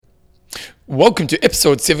Welcome to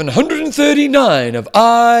episode 739 of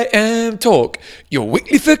I Am Talk, your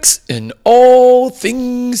weekly fix in all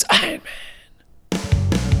things Iron Man.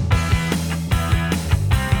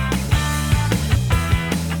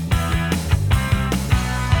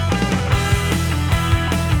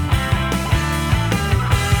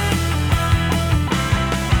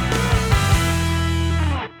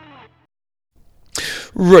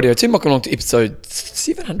 Radio team, welcome along to episode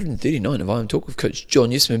 739 of I Am Talk with Coach John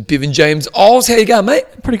Newsom, Bevan James Oz. How you going, mate?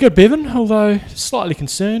 Pretty good, Bevan, although slightly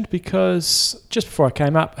concerned because just before I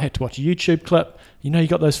came up, I had to watch a YouTube clip. You know, you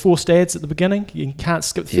got those forced ads at the beginning. You can't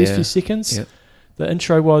skip the first few seconds. Yep. The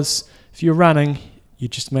intro was, if you're running, you're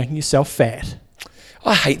just making yourself fat.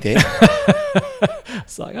 I hate that.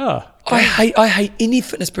 It's like, oh. I hate any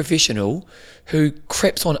fitness professional who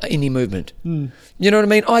craps on any movement. You know what I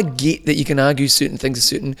mean? I get that you can argue certain things are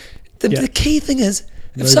certain. The key thing is,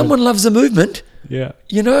 if someone loves a movement,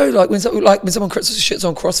 you know, like when someone shits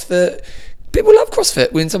on CrossFit, people love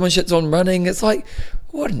CrossFit. When someone shits on running, it's like,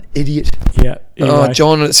 what an idiot. Yeah. Anyway. Oh,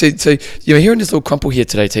 John, so you're hearing this little crumple here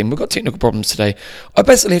today, team. We've got technical problems today. I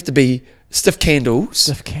basically have to be stiff candles.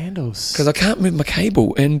 Because I can't move my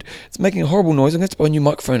cable and it's making a horrible noise. I'm going to have to buy a new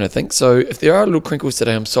microphone, I think. So if there are little crinkles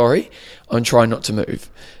today, I'm sorry. I'm trying not to move.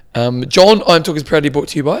 John, I'm Talking is proudly brought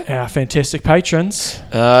to you by our fantastic patrons.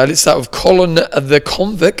 Let's start with Colin the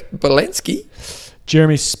Convict Balansky,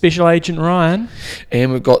 Jeremy Special Agent Ryan,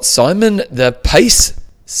 and we've got Simon the Pace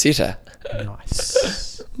Setter.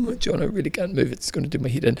 Nice. John, I really can't move. It's going to do my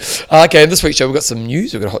head in. Okay, in this week's show, we've got some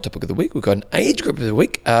news. We've got a hot topic of the week. We've got an age group of the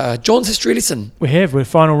week. John's history lesson. We're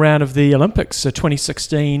final round of the Olympics. So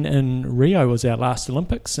 2016 in Rio was our last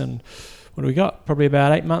Olympics. And what do we got? Probably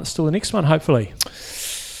about 8 months till the next one, hopefully.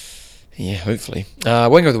 Yeah, hopefully.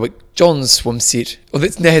 Winger of the week, John's swim set. Well,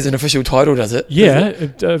 that now has an official title, does it? Yeah,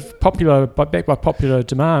 backed by popular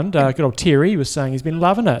demand. Good old Terry was saying he's been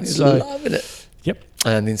loving it. Loving it. Yep.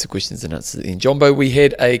 And then some questions and answers at the end. Jumbo, we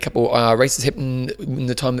had a couple races happen in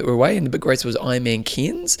the time that we were away, and the big race was Ironman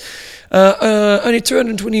Cairns. Only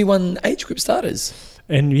 221 age group starters.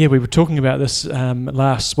 And yeah, we were talking about this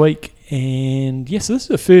last week, and yes, so this is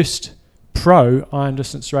the first pro iron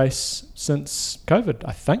distance race since COVID,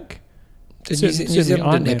 I think. New Zealand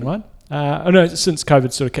Ironman didn't one. No, since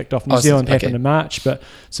COVID sort of kicked off. New Zealand happened in March, but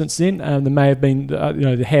since then there may have been,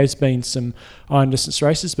 there has been some iron distance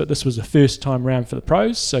races, but this was the first time around for the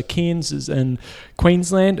pros. So Cairns is in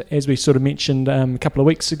Queensland, as we sort of mentioned a couple of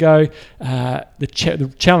weeks ago.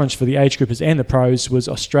 The challenge for the age groupers and the pros was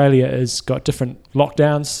Australia has got different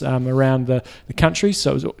lockdowns around the country,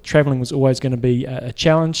 so travelling was always going to be a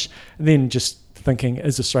challenge. And then just thinking,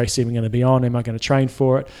 is this race even going to be on? Am I going to train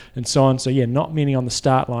for it? And so on. So, yeah, not many on the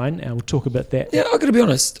start line. And we'll talk about that. Yeah, I've got to be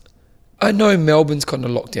honest. I know Melbourne's kind of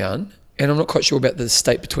locked down, and I'm not quite sure about the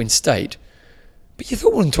state between state. But you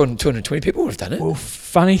thought more than 220 people would have done it. Well,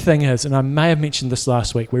 funny thing is, and I may have mentioned this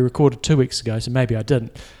last week, we recorded 2 weeks ago, so maybe I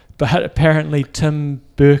didn't. But apparently Tim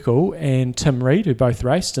Burkle and Tim Reid, who both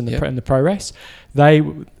raced in the pro race, they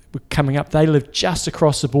were coming up. They live just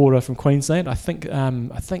across the border from Queensland. I think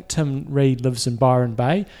Tim Reid lives in Byron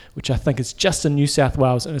Bay, which I think is just in New South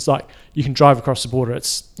Wales, and it's like you can drive across the border.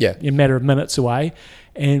 It's a matter of minutes away,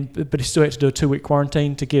 but he still had to do a 2-week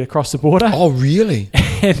quarantine to get across the border. Oh, really?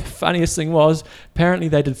 And the funniest thing was, apparently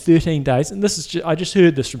they did 13 days, and this is I just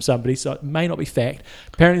heard this from somebody, so it may not be fact.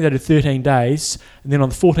 Apparently they did 13 days, and then on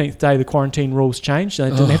the 14th day the quarantine rules changed,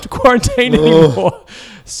 and they didn't have to quarantine anymore.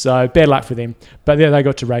 So bad luck for them. But they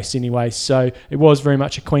got to race anyway, so it was very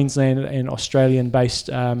much a Queensland and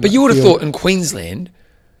Australian-based But you would have thought in Queensland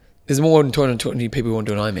there's more than 220 people who want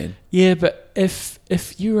to do an Ironman. Yeah, but if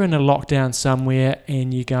you're in a lockdown somewhere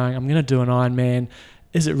and you're going, I'm going to do an Ironman,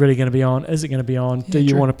 is it really going to be on? Is it going to be on? Do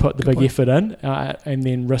you want to put the big effort in and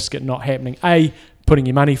then risk it not happening? A, putting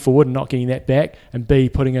your money forward and not getting that back, and B,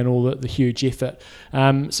 putting in all the huge effort.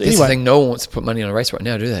 That's the thing. No one wants to put money on a race right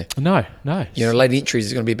now, do they? No. You know, late entries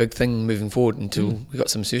is going to be a big thing moving forward until we've got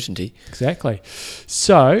some certainty. Exactly.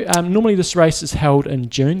 So normally this race is held in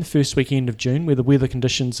June, the first weekend of June, where the weather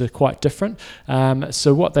conditions are quite different.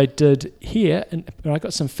 So what they did here, and I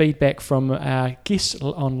got some feedback from our guest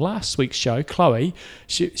on last week's show, Chloe.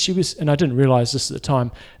 She was, and I didn't realise this at the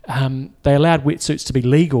time, they allowed wetsuits to be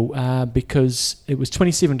legal because it was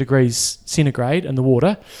 27 degrees centigrade in the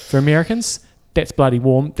water for Americans. That's bloody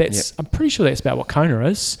warm. I'm pretty sure that's about what Kona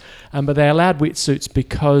is. But they allowed wetsuits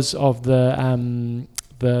because of the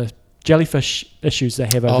jellyfish issues they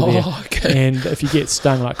have over there. Okay. And if you get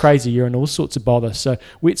stung like crazy, you're in all sorts of bother. So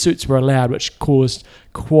wetsuits were allowed, which caused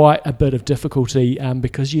quite a bit of difficulty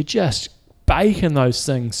because you just bake in those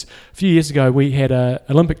things. A few years ago, we had an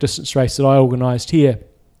Olympic distance race that I organised here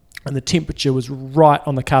and the temperature was right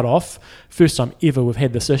on the cutoff. First time ever we've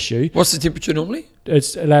had this issue. What's the temperature normally?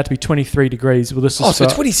 It's allowed to be 23 degrees. Well, this is so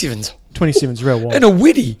 27's. 27's real warm. And a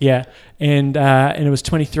Weddy. Yeah, and it was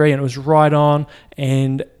 23, and it was right on.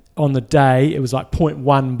 And on the day, it was like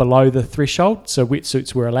 0.1 below the threshold, so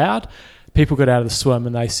wetsuits were allowed. People got out of the swim,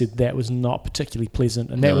 and they said that was not particularly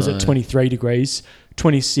pleasant, and that was at 23 degrees.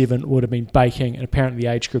 27 would have been baking, and apparently the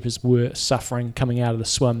age groupers were suffering coming out of the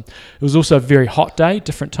swim. It was also a very hot day,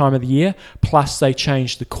 different time of the year, plus they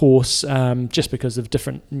changed the course just because of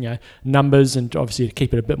different numbers, and obviously to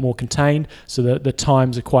keep it a bit more contained, so the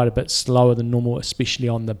times are quite a bit slower than normal, especially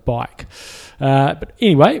on the bike. But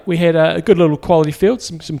anyway, we had a good little quality field,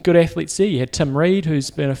 some good athletes there. You had Tim Reed, who's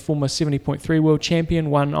been a former 70.3 world champion,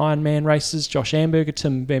 won Ironman races, Josh Amberger,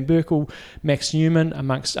 Tim Van Berkel, Max Newman,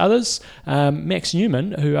 amongst others. Max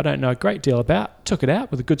Newman, who I don't know a great deal about, took it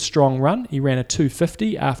out with a good strong run. He ran a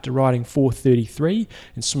 2:50 after riding 4:33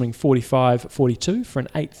 and swimming 45:42 for an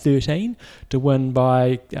 8:13 to win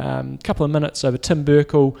by a couple of minutes over Tim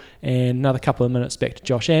Berkel and another couple of minutes back to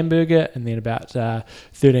Josh Amberger, and then about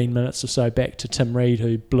 13 minutes or so back to Tim Reed,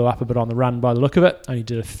 who blew up a bit on the run by the look of it. Only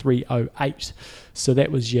did a 3:08. So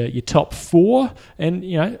that was your top four, and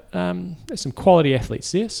there's some quality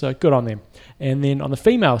athletes there, so good on them. And then on the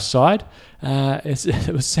female side,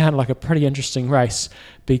 it was sounded like a pretty interesting race,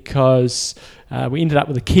 because we ended up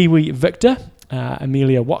with a Kiwi victor,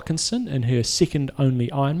 Amelia Watkinson, in her second only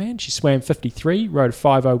Ironman. She swam 53, rode a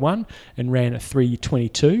 5:01, and ran a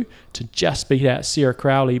 3:22 to just beat out Sarah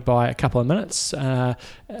Crowley by a couple of minutes. And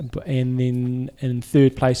then in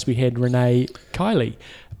third place we had Renee Kiley.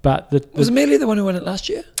 But was Amelia the one who won it last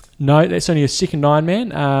year? No, that's only a second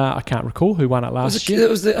Ironman. I can't recall who won it last year. It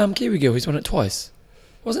was the Kiwi girl who's won it twice,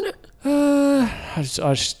 wasn't it? I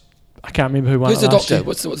can't remember who won it last year. Who's the doctor?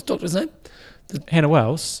 What's the doctor's name? Hannah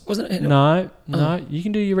Wells. Wasn't it Hannah? No. You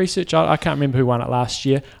can do your research. I can't remember who won it last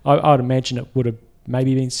year. I would imagine it would have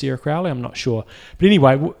maybe been Sarah Crowley. I'm not sure. But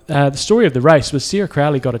anyway, the story of the race was Sarah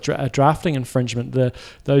Crowley got a drafting infringement.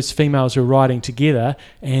 Those females were riding together,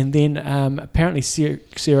 and then apparently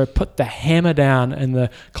Sarah put the hammer down in the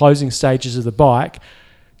closing stages of the bike,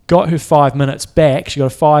 got her 5 minutes back. She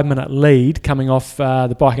got a 5-minute lead coming off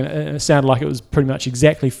the bike, and it sounded like it was pretty much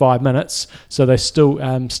exactly 5 minutes, so they still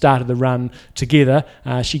started the run together.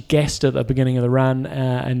 She gassed at the beginning of the run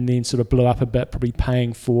and then sort of blew up a bit, probably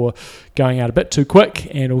paying for going out a bit too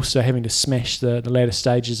quick and also having to smash the latter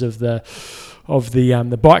stages of the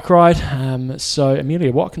bike ride. So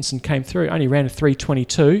Amelia Watkinson came through, only ran a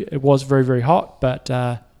 3:22. It was very, very hot, but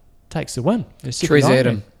takes the win. Teresa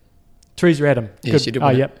Adam. Teresa Adam. Yeah, she did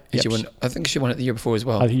win. Yep. She won. I think she won it the year before as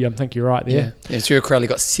well. I think you're right there. Yeah. Sarah Crowley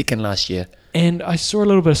got second last year. And I saw a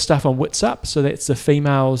little bit of stuff on Wits Up, so that's the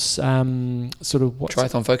females sort of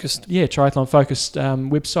triathlon focused. Yeah, triathlon focused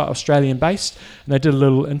website, Australian based, and they did a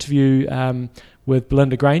little interview with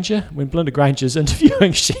Belinda Granger. When Belinda Granger's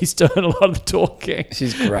interviewing, she's doing a lot of the talking.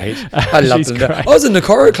 She's great. I love Belinda. I was in the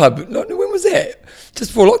Coro Club. When was that?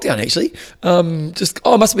 Just before lockdown, actually.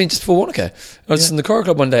 It must have been just before Wanaka. I was in the Coro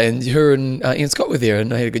Club one day, and her and Ian Scott were there,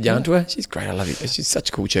 and I had a good yarn to her. She's great. I love it. She's such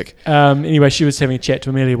a cool chick. Anyway, she was having a chat to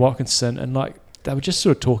Amelia Watkinson, and they were just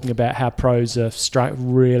sort of talking about how pros are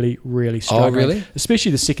really, really struggling. Oh, really?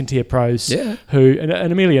 Especially the second tier pros. Yeah.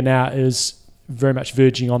 And Amelia now is very much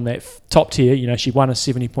verging on that top tier. She won a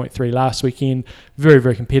 70.3 last weekend. Very,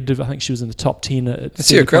 very competitive. I think she was in the top 10 at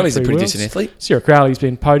Sarah Crowley's a pretty Worlds. decent athlete. Sarah Crowley's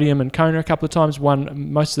been podium in Kona a couple of times,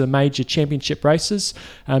 won most of the major championship races.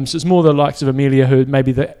 So it's more the likes of Amelia who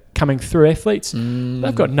maybe the coming through athletes.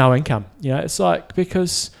 They've got no income. It's like,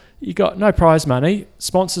 because you got no prize money,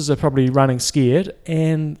 sponsors are probably running scared,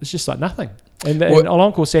 and it's just like nothing. And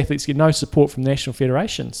on-course athletes get no support from national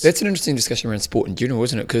federations. That's an interesting discussion around sport in general,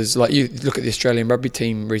 isn't it? Because you look at the Australian rugby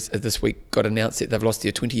team this week got announced that they've lost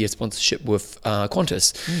their 20-year sponsorship with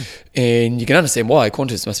Qantas. And you can understand why.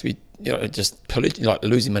 Qantas must be just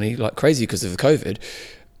losing money like crazy because of the COVID.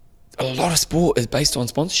 A lot of sport is based on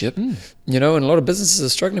sponsorship, and a lot of businesses are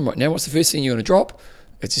struggling right now. What's the first thing you're going to drop?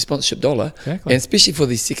 It's your sponsorship dollar. Exactly. And especially for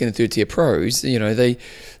these second and third tier pros,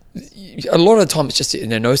 a lot of the time it's just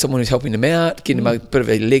they know someone who's helping them out, getting them a bit of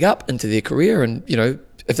a leg up into their career, and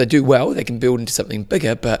if they do well, they can build into something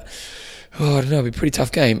bigger. But I don't know, it'll be a pretty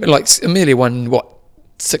tough game. Like Amelia won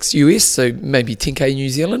 $6 US, so maybe 10k New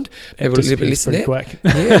Zealand, maybe a little bit less than that. Quick.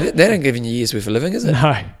 Yeah, they don't give you a year's worth of living, is it?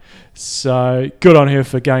 No. So good on her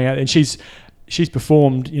for going out, and she's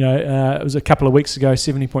performed, it was a couple of weeks ago,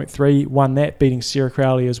 70.3, won that, beating Sarah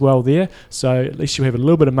Crowley as well there. So at least she'll have a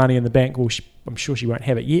little bit of money in the bank. Well, I'm sure she won't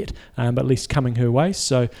have it yet, but at least coming her way.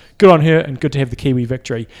 So good on her, and good to have the Kiwi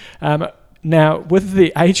victory. Now, with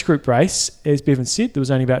the age group race, as Bevan said, there was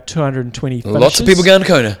only about 220 finishes. Lots of people going to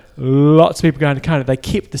Kona. Lots of people going to Kona. They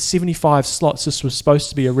kept the 75 slots. This was supposed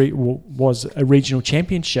to be was a regional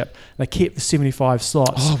championship. They kept the 75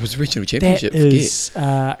 slots. Oh, it was a regional championship. That is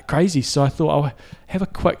crazy. So I thought I'll have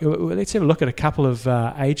let's have a look at a couple of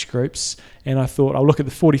age groups. And I thought I'll look at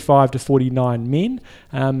the 45 to 49 men.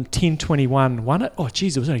 10:21 won it. Oh,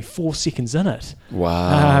 geez, there was only 4 seconds in it.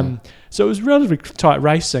 Wow. So it was relatively tight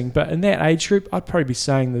racing. But in that age group, I'd probably be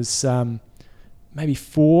saying there's maybe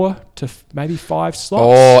 4 to maybe 5 slots.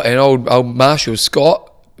 Oh, and old Marshall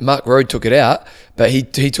Scott, Mark Road took it out, but he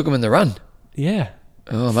took him in the run. Yeah.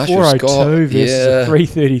 Oh, Marshall Scott. 4:02 versus a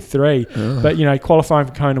 3:33. Oh. But, qualifying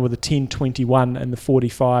for Kona with a 10:21 in the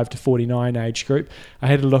 45 to 49 age group. I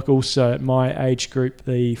had a look also at my age group,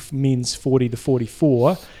 the men's 40 to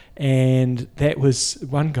 44, and that was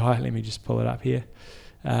one guy, let me just pull it up here.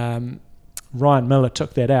 Ryan Miller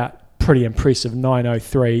took that out. Pretty impressive,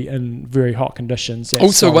 9:03 in very hot conditions. That's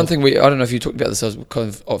also, solid. one thing I don't know if you talked about this. I was kind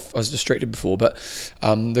of off, I was distracted before, but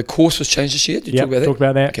the course was changed this year. Did you talk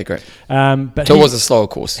about that? Okay, great. But so it was a slower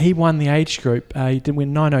course. He won the age group. He did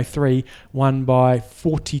win 9:03, won by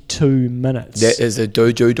 42 minutes. That is a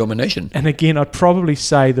dojo domination. And again, I'd probably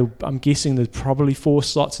say I'm guessing there's probably 4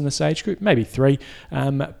 slots in this age group, maybe 3.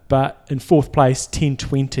 But in 4th place,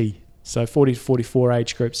 10:20. So 40 to 44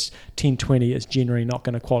 age groups, 10:20 is generally not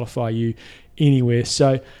going to qualify you anywhere.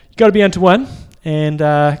 So you've got to be able to win, and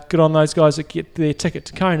good on those guys that get their ticket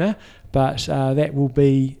to Kona. But that will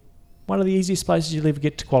be one of the easiest places you'll ever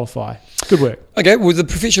get to qualify. Good work. Okay, well, the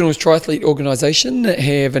Professionals Triathlete Organisation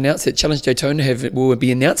have announced that Challenge Daytona will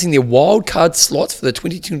be announcing their wildcard slots for the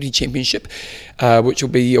 2020 Championship, which will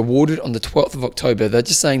be awarded on the 12th of October. They're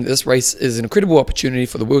just saying that this race is an incredible opportunity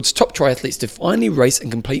for the world's top triathletes to finally race and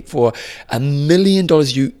compete for $1 million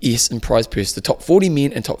US in prize purse. The top 40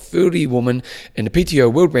 men and top 40 women in the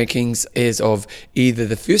PTO World Rankings as of either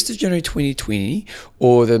the 1st of January 2020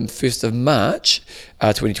 or the 1st of March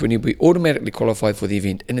 2020 will be automatically qualified for the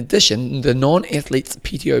event. In addition, the non-athletes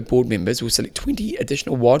PTO board members will select 20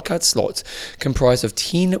 additional wildcard slots comprised of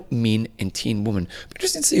 10 men and 10 women.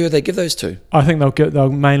 Interesting to see who they give those to. I think they'll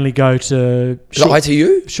mainly go to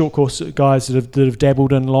ITU? Short course guys that have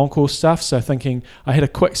dabbled in long course stuff. So thinking, I had a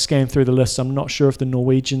quick scan through the list. I'm not sure if the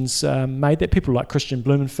Norwegians made that. People like Christian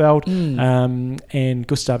Blumenfeld and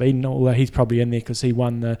Gustav Eden, although he's probably in there because he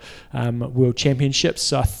won the World Championships.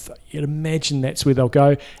 So you'd imagine that's where they'll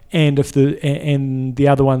go. And if the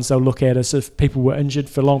other ones they'll look at is if people were injured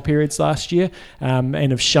for long periods last year and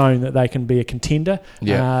have shown that they can be a contender.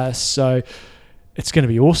 Yeah. So it's going to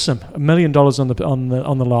be awesome. $1 million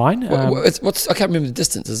on the line. I can't remember the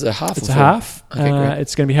distance. Is it a half? It's a half. Okay, great.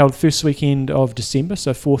 It's going to be held the first weekend of December,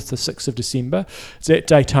 so 4th to 6th of December. It's at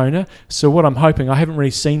Daytona. So what I'm hoping, I haven't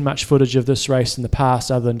really seen much footage of this race in the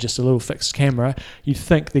past other than just a little fixed camera. You'd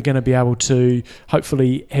think they're going to be able to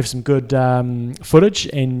hopefully have some good footage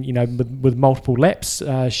and, with multiple laps,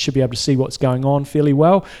 should be able to see what's going on fairly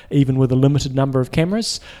well, even with a limited number of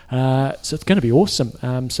cameras. So it's going to be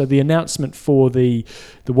awesome. So the announcement for the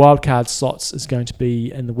wildcard slots is going to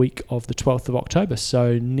be in the week of the 12th of October,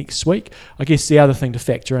 so next week. I guess the other thing to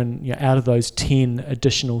factor in, out of those 10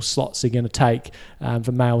 additional slots they're going to take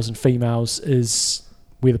for males and females is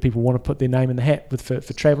whether people want to put their name in the hat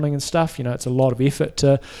for travelling and stuff. It's a lot of effort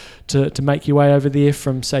to make your way over there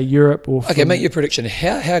from, say, Europe or... Okay, make your prediction.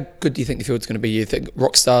 How good do you think the field's going to be? You think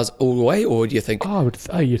rock stars all the way, or do you think...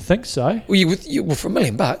 you'd think so. Well, for $1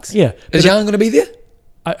 million. Yeah. Is Jan going to be there?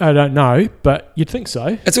 I don't know, but you'd think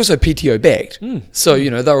so. It's also PTO backed, so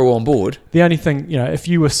they're all on board. The only thing, if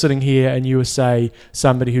you were sitting here and you were, say,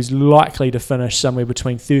 somebody who's likely to finish somewhere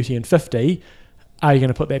between 30 and 50, are you going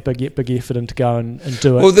to put that big effort in to go and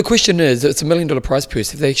do it? Well, the question is, it's $1 million prize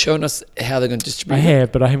purse. Have they shown us how they're going to distribute it? I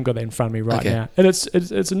have, but I haven't got that in front of me right now. And it's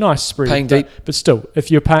a nice spread. Paying deep. But still,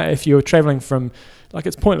 if you're travelling from...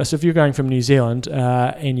 it's pointless if you're going from New Zealand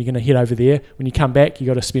and you're going to head over there. When you come back, you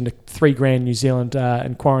got to spend $3,000 New Zealand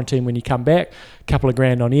in quarantine when you come back. A couple of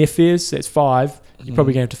grand on airfares. That's $5,000. You're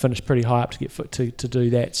probably going to have to finish pretty high up to get to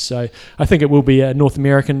do that. So I think it will be a North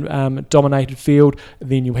American dominated field.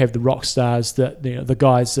 Then you'll have the rock stars, the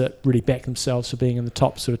guys that really back themselves for being in the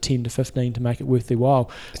top sort of 10 to 15 to make it worth their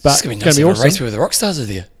while. But it's going to be awesome. A race where the rock stars are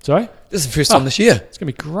there. Sorry? This is the first time this year. It's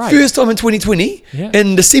going to be great. First time in 2020. Yeah.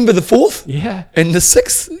 In December the 4th. Yeah. And the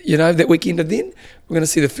 6th, that weekend of then, we're going to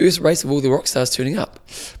see the first race of all the rock stars turning up.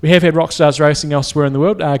 We have had rock stars racing elsewhere in the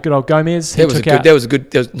world. Good old Gomez. That was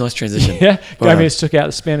a nice transition. Yeah. Gomez took out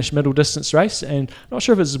the Spanish middle distance race, and I'm not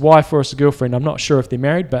sure if it's his wife or his girlfriend. I'm not sure if they're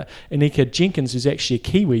married, but Anika Jenkins, who's actually a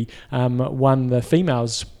Kiwi, won the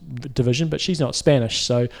females division, but she's not Spanish,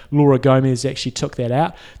 so Laura Gomez actually took that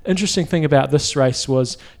out. Interesting thing about this race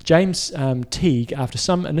was James Teague, after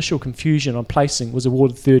some initial confusion on placing, was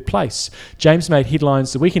awarded third place. James made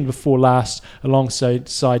headlines the weekend before last alongside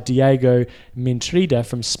Diego Mentrida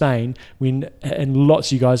from Spain, and lots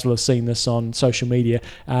of you guys will have seen this on social media,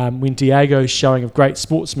 when Diego's showing of great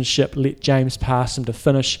sportsmanship let James pass him to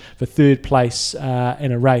finish for third place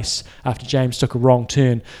in a race after James took a wrong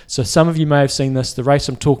turn. So some of you may have seen this. The race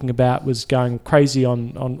I'm talking about was going crazy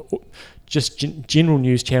on just general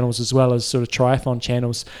news channels as well as sort of triathlon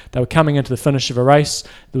channels. They were coming into the finish of a race.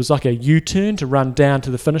 There was like a U-turn to run down to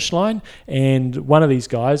the finish line, and one of these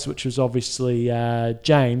guys, which was obviously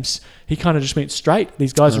James, he kind of just went straight.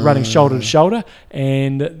 These guys were running shoulder to shoulder,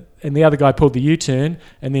 and the other guy pulled the U-turn,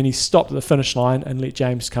 and then he stopped at the finish line and let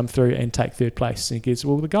James come through and take third place. And he goes,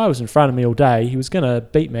 well, the guy was in front of me all day. He was going to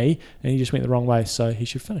beat me, and he just went the wrong way, so he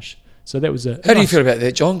should finish. So that was How do you feel about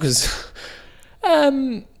that, John? Because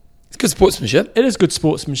it's good sportsmanship. It is good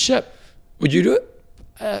sportsmanship. Would you do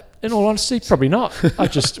it? In all honesty, probably not. I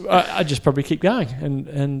just probably keep going,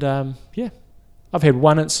 and yeah. I've had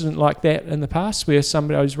one incident like that in the past where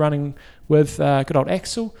somebody I was running with, good old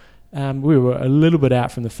Axel. We were a little bit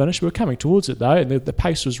out from the finish. We were coming towards it though, and the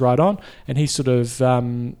pace was right on. And he sort of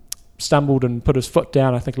stumbled and put his foot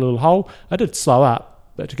down, I think, a little hole. I did slow up,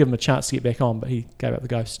 but to give him a chance to get back on, but he gave up the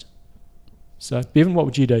ghost. So, Bevan, what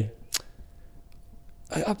would you do?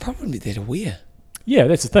 I'd probably be that aware. Yeah,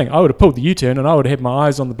 that's the thing. I would have pulled the U-turn and I would have had my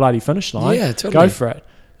eyes on the bloody finish line. Yeah, totally. Go for it.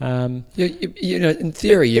 You know, in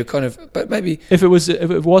theory, you're kind of, but maybe if it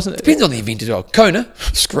wasn't, depends on the event as well. Kona,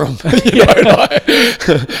 screw 'em. But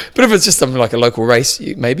if it's just something like a local race,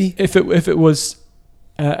 maybe. If it was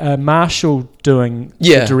a marshal doing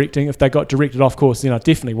the directing, if they got directed off course, then I'd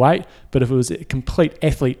definitely wait. But if it was a complete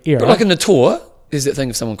athlete error, but like in the tour, there's that thing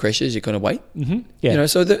if someone crashes, you kind of wait. Mm-hmm. Yeah. You know,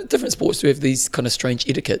 so the different sports do have these kind of strange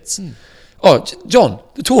etiquettes. Oh, John,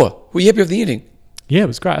 the tour. Were you happy with the ending? Yeah, it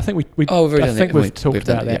was great. I think we've talked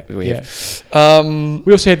about that.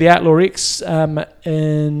 We also had the Outlaw X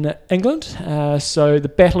in England. So the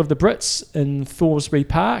Battle of the Brits in Thoresby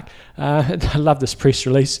Park. I love this press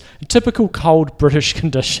release. Typical cold British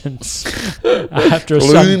conditions. After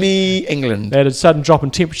gloomy England. They had a sudden drop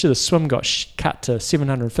in temperature. The swim got cut to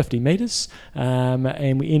 750 metres.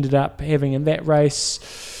 And we ended up having in that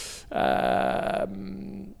race...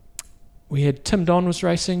 we had Tim Don was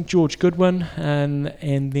racing, George Goodwin,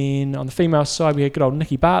 and then on the female side we had good old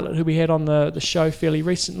Nikki Bartlett, who we had on the show fairly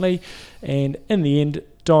recently. And in the end,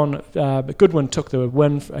 Goodwin took the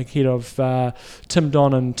win ahead of Tim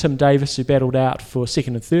Don and Tim Davis, who battled out for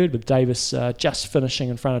second and third, with Davis just finishing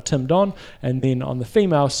in front of Tim Don. And then on the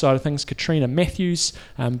female side of things, Katrina Matthews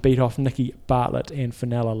beat off Nikki Bartlett and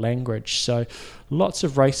Fenella Langridge. So lots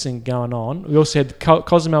of racing going on. We also had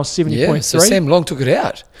Cozumel 70.3. Yeah, so Sam Long took it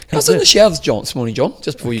out. I was in the showers, John, this morning, John,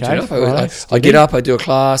 just before you turn up. I get up, I do a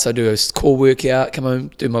class, I do a core workout, come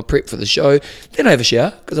home, do my prep for the show. Then I have a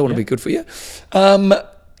shower, because I want to be good for you. And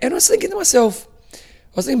I was thinking to myself, I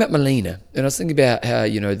was thinking about Melina, and I was thinking about how,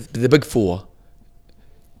 you know, the big four.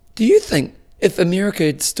 Do you think if America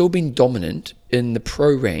had still been dominant in the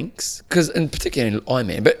pro ranks, because in particular in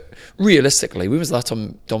Ironman, but realistically, when was the last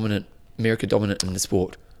time America dominant in the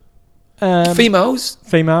sport? Females,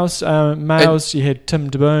 males. You had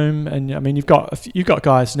Tim DeBoom, and I mean you've got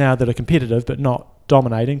guys now that are competitive but not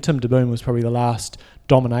dominating. Tim DeBoom was probably the last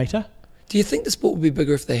dominator. Do you think the sport would be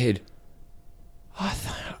bigger if they had?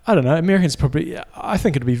 I don't know. Americans probably. I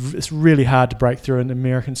think it's really hard to break through in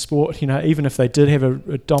American sport. You know, even if they did have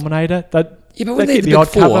a dominator, they'd get the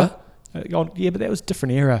odd cover. Yeah, but that was a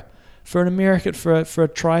different era. For an American, for a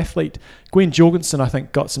triathlete, Gwen Jorgensen, I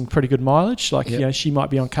think, got some pretty good mileage. Like, you know, she might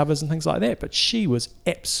be on covers and things like that, but she was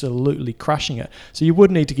absolutely crushing it. So you would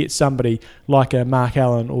need to get somebody like a Mark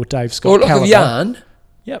Allen or Dave Scott. Or like if Jan.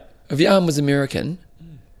 Yep. If Jan was American,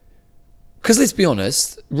 because let's be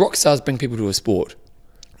honest, rock stars bring people to a sport.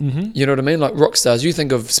 Mm-hmm. You know what I mean? Like rock stars, you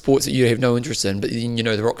think of sports that you have no interest in, but then you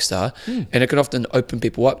know the rock star, and it can often open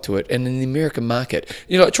people up to it. And in the American market,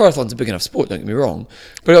 you know, like triathlon's a big enough sport, don't get me wrong.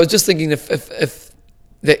 But I was just thinking if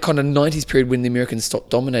that kind of 90s period when the Americans stopped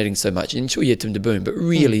dominating so much, and sure you had Tim DeBoom, but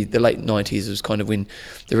really the late 90s was kind of when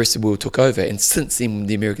the rest of the world took over. And since then,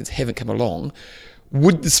 the Americans haven't come along.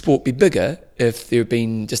 Would the sport be bigger if there had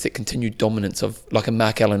been just that continued dominance of like a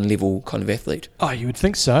Mark Allen level kind of athlete? Oh, you would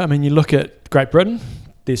think so. I mean, you look at Great Britain,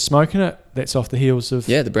 they're smoking it. that's off the heels of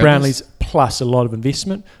the Brownlees plus a lot of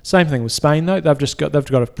investment. Same thing with Spain though. They've got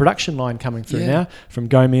a production line coming through now from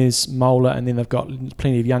Gomez, Mola, and then they've got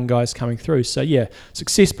plenty of young guys coming through. So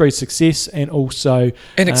success breeds success, and also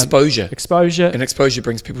exposure. And exposure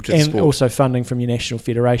brings people to the sport. And also funding from your national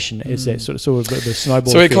federation as that sort of the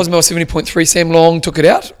snowball. So effect. Cozumel 70.3, Sam Long took it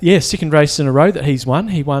out. Yeah, second race in a row that he's won.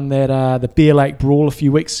 He won that the Bear Lake Brawl a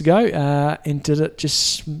few weeks ago, and did it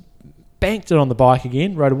just. Banked it on the bike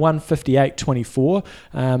again, rode a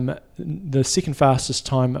 1:58.24. The second fastest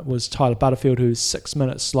time was Tyler Butterfield, who was 6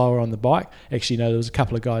 minutes slower on the bike. Actually, no, there was a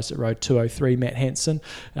couple of guys that rode 2:03, Matt Hansen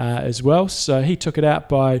as well. So he took it out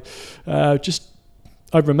by just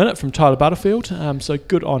over a minute from Tyler Butterfield. So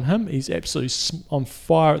good on him. He's absolutely on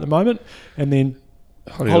fire at the moment. And then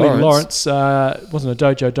Holly Lawrence wasn't a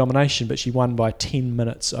dojo domination, but she won by 10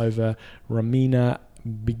 minutes over Romina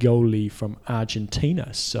Bigoli from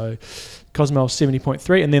Argentina. So Cozumel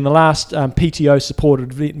 70.3. And then the last PTO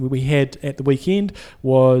supported event we had at the weekend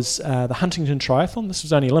was the Huntington Triathlon. This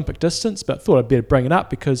was only Olympic distance, but thought I'd better bring it up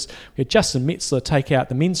because we had Justin Metzler take out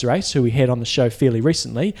the men's race, who we had on the show fairly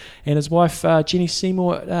recently, and his wife Jenny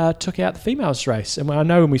Seymour took out the females race. And I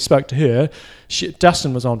know when we spoke to her,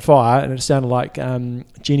 Dustin was on fire, and it sounded like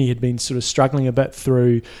Jenny had been sort of struggling a bit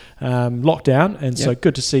through lockdown, and so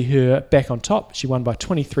good to see her back on top. She won by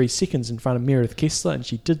 23 seconds in front of Meredith Kessler, and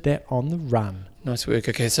she did that on the run. Nice work.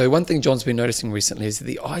 Okay, so one thing John's been noticing recently is that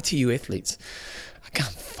the ITU athletes are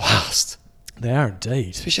going fast. They are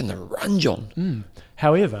indeed. Especially in the run, John.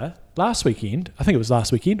 However, last weekend, I think it was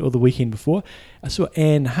last weekend or the weekend before, I saw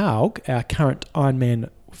Anne Haug, our current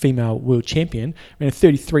Ironman female world champion, ran a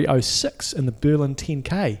 33.06 in the Berlin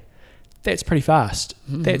 10K. That's pretty fast.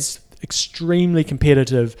 Mm-hmm. That's extremely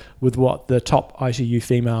competitive with what the top ITU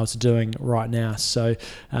females are doing right now. So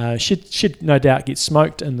should no doubt get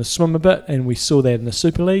smoked in the swim a bit, and we saw that in the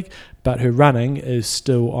Super League, but her running is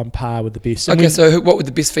still on par with the best. Okay, so what would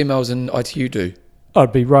the best females in ITU do?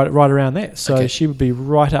 I'd be right around that. So she would be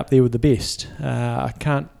right up there with the best. I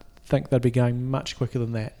can't think they'd be going much quicker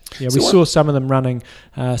than that. Yeah, we saw some of them running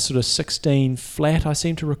sort of 16 flat, I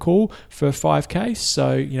seem to recall, for 5K.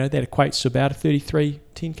 So, that equates to about a 33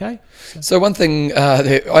 10K. So one thing,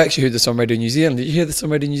 that I actually heard this on Radio New Zealand. Did you hear this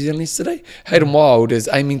on Radio New Zealand yesterday? Hayden Wild is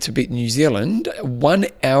aiming to beat New Zealand 1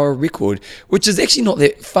 hour record, which is actually not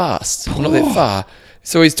that fast, not that far.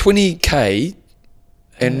 So he's 20K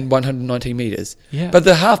and 119 metres. Yeah. But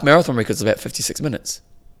the half marathon record is about 56 minutes.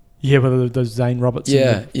 Yeah, well, those Zane Roberts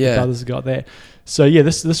and the brothers have got that. So,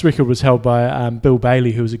 this record was held by Bill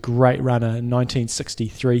Bailey, who was a great runner. In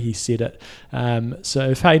 1963, he set it. So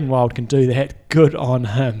if Hayden Wild can do that, good on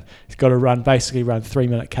him. He's got to basically run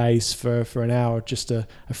 3-minute Ks for an hour, just a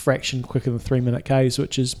fraction quicker than 3-minute Ks,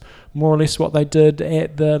 which is more or less what they did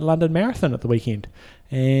at the London Marathon at the weekend.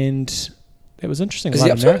 And it was interesting.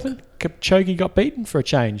 London Marathon, Kipchoge got beaten for a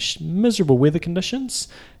change. Miserable weather conditions.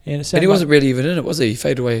 And he wasn't really even in it, was he? He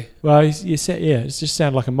faded away. Well, it just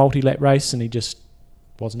sounded like a multi-lap race, and he just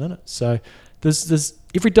wasn't in it. So there's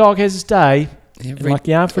every dog has his day. Like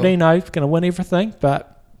Jan Frodeno, going to win everything,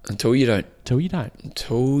 but until you don't. Until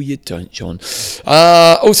you don't, John.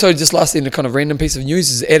 Also, just lastly, in a kind of random piece of news,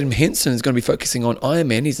 is Adam Hansen is going to be focusing on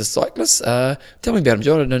Ironman. He's a cyclist. Tell me about him,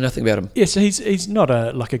 John. I know nothing about him. Yeah, so he's not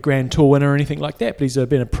a Grand Tour winner or anything like that, but he's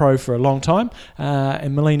been a pro for a long time.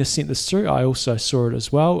 And Melina sent this through. I also saw it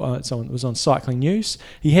as well. It was on Cycling News.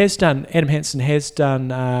 Adam Hansen has done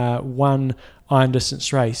one iron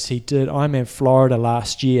distance race. He did Ironman Florida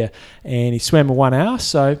last year, and he swam in 1 hour,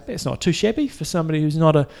 so that's not too shabby for somebody who's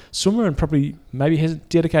not a swimmer and probably maybe hasn't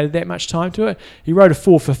dedicated that much time to it. He rode a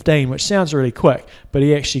 4:15, which sounds really quick, but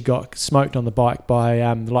he actually got smoked on the bike by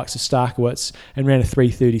the likes of Starkowitz and ran a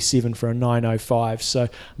 3:37 for a 9:05. So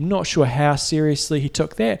I'm not sure how seriously he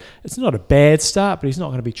took that. It's not a bad start, but he's not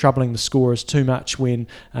going to be troubling the scorers too much when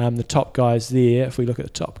the top guys there, if we look at the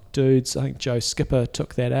top dudes, I think Joe Skipper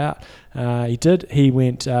took that out. He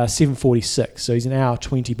went 7:46, so he's an hour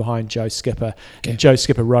 20 behind Joe Skipper. Okay. And Joe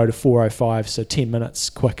Skipper rode a 4:05, so 10 minutes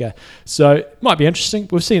quicker. So it might be interesting.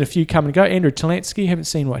 We've seen a few come and go. Andrew Talansky, haven't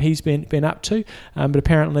seen what he's been up to, but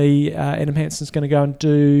apparently Adam Hansen's going to go and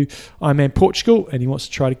do Ironman Portugal, and he wants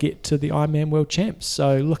to try to get to the Ironman World Champs.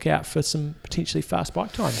 So look out for some potentially fast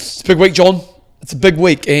bike times. It's a big week, John. It's a big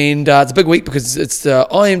week, and it's a big week because it's the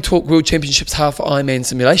IM Talk World Championships half Ironman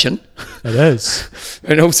simulation. It is.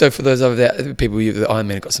 And also for those other people, the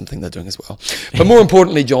Ironman have got something they're doing as well. But more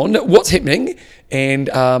importantly, John, what's happening? And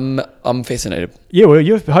I'm fascinated. Yeah, well,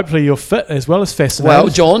 hopefully you're fit as well as fascinated. Well,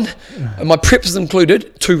 John, my prep has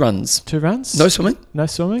included 2 runs. 2 runs? No swimming. No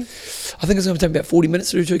swimming. I think it's going to take about 40 minutes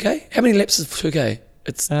to do 2K. How many laps is 2K?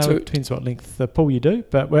 It's It depends what length the pool you do,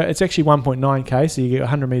 but it's actually 1.9k, so you get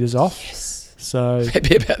 100 metres off. Yes. So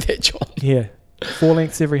Happy about that, John. yeah, 4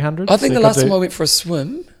 lengths every 100. I think so the you last could time do- I went for a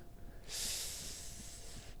swim,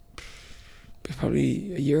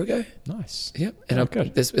 probably a year ago. Nice. Yep. And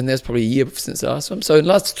good. There's probably a year since the last swim. So in the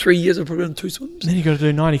last 3 years, I've probably done 2 swims. Then you got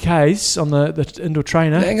to do 90k's on the indoor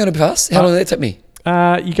trainer. That ain't going to pass. How long did that take me?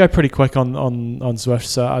 You go pretty quick on Zwift,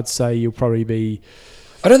 so I'd say you'll probably be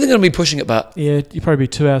I don't think I'm going to be pushing it, but you'll probably be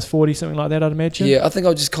 2 hours 40, something like that, I'd imagine. yeah, I think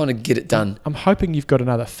I'll just kind of get it done. I'm hoping you've got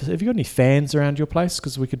have you got any fans around your place?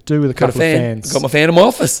 Because we could do with a Got a couple of fan. fans. Got my fan in my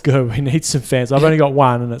office. Good, we need some fans. I've only got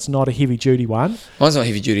one, and it's not a heavy duty one. Mine's not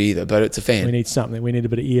heavy duty either, but it's a fan. We need something. We need a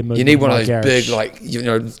bit of air movement. You need one in of my those garage.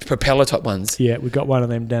 big, propeller type ones. Yeah, we've got one of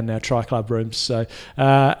them down in our tri-club rooms. So,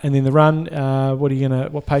 and then the run.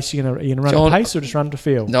 What pace are you gonna run? John, a pace or just run to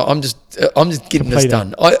field? No, I'm just getting this Completing.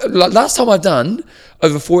 done. Last time I've done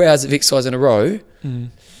over 4 hours of exercise in a row,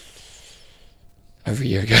 over a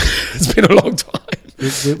year ago. It's been a long time.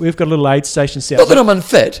 We've got a little aid station set Not up. that I'm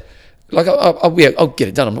unfit. Like I'll get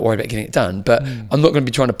it done. I'm not worried about getting it done, but I'm not going to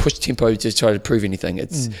be trying to push tempo to try to prove anything.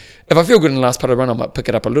 It's if I feel good in the last part of the run, I might pick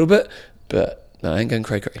it up a little bit, but no, I ain't going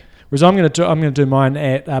cray. Whereas I'm going to do mine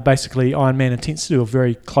at basically Ironman intensity or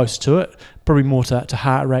very close to it. Probably more to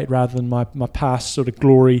heart rate rather than my past sort of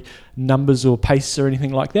glory numbers or pace or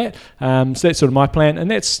anything like that. So that's sort of my plan, and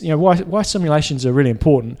that's why simulations are really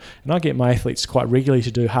important. And I get my athletes quite regularly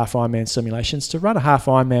to do half Ironman simulations. To run a half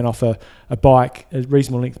Ironman off a bike, a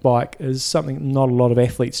reasonable length bike, is something not a lot of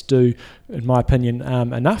athletes do, in my opinion,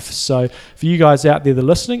 enough. So for you guys out there that are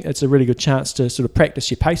listening, it's a really good chance to sort of practice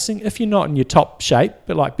your pacing. If you're not in your top shape, a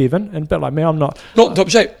bit like Bevan and a bit like me, I'm not in top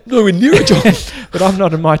shape, nowhere near it, John. but I'm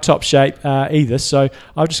not in my top shape either. So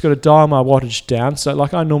I've just got to dial my wattage down. So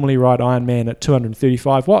like I normally ride Ironman at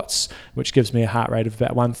 235 watts, which gives me a heart rate of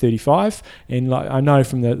about 135. And like I know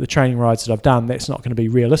from the training rides that I've done, that's not going to be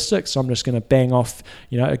realistic. So I'm just going to bang off,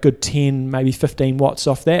 a good 10, maybe 15 watts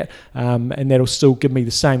off that, and that'll still give me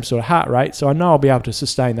the same sort of heart rate. So I know I'll be able to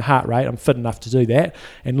sustain the heart rate. I'm fit enough to do that.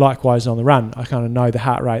 And likewise on the run, I kind of know the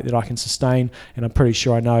heart rate that I can sustain, and I'm pretty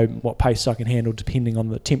sure I know what pace I can handle depending on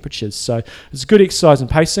the temperatures. So it's a good exercise in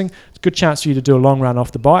pacing. It's a good chance for you to do a long run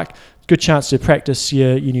off the bike. Good chance to practice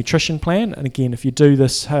your nutrition plan. And again, if you do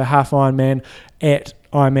this half Ironman at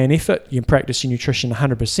Ironman effort, you can practice your nutrition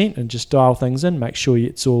 100% and just dial things in, make sure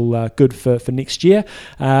it's all good for next year.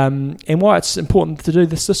 And why it's important to do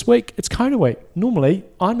this week, it's Kona week. Normally,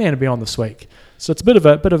 Ironman would be on this week. So it's a bit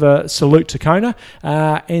of a salute to Kona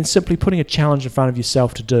and simply putting a challenge in front of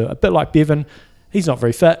yourself to do. A bit like Bevan, he's not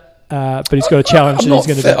very fit. But he's got a challenge that he's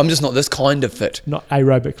going to do. I'm just not this kind of fit. Not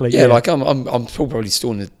aerobically. Yeah, like I'm probably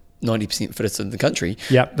still in the 90% fittest in the country.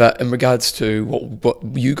 Yeah. But in regards to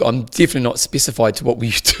I'm definitely not specified to what we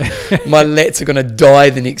used to. My lats are going to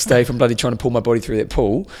die the next day from bloody trying to pull my body through that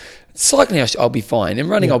pool. Cycling, I'll be fine. And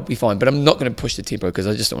running, I'll be fine. But I'm not going to push the tempo because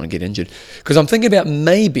I just don't want to get injured. Because I'm thinking about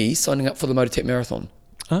maybe signing up for the Motortech Marathon.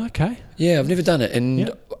 Okay. Yeah, I've never done it.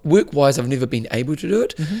 And work-wise, I've never been able to do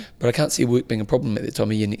it. But I can't see work being a problem at the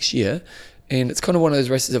time of year next year. And it's kind of one of those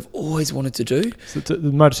races I've always wanted to do. So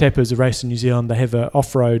the Motortech is a race in New Zealand. They have an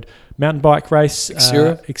off-road mountain bike race,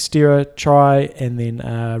 Xterra Tri, and then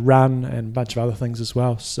run and a bunch of other things as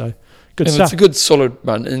well. So good stuff. It's a good solid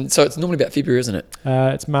run. And so it's normally about February, isn't it?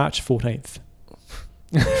 It's March 14th.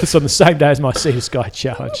 It's on the same day as my Sea to Sky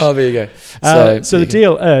challenge. Oh, there you go. So the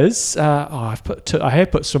deal is, I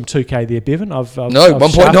have put some 2K there, Bevan. No,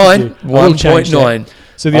 1.9. 1.9.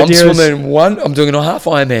 So the I'm idea swimming one. I'm doing a half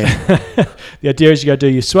Ironman. The idea is you go do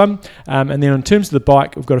your swim, and then in terms of the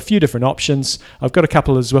bike, we've got a few different options. I've got a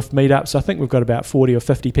couple of Zwift meetups. I think we've got about 40 or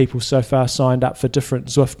 50 people so far signed up for different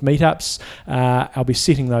Zwift meetups. I'll be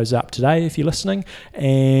setting those up today if you're listening,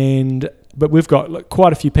 but we've got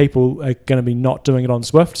quite a few people are going to be not doing it on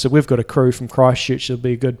Zwift. So we've got a crew from Christchurch. There'll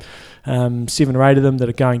be a good 7 or 8 of them that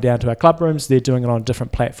are going down to our club rooms. They're doing it on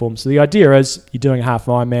different platforms. So the idea is you're doing a half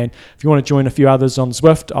Ironman. If you want to join a few others on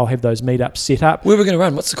Zwift, I'll have those meetups set up. Where are we going to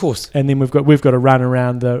run? What's the course? And then we've got to run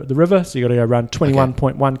around the river. So you've got to go run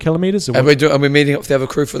 21.1 kilometres. Are we meeting up with the other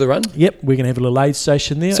crew for the run? Yep, we're going to have a little aid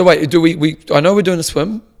station there. So wait, do we I know we're doing a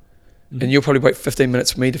swim. And you'll probably wait 15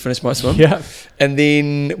 minutes for me to finish my swim. Yeah. And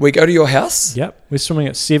then we go to your house. Yep. We're swimming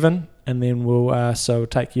at 7, and then we'll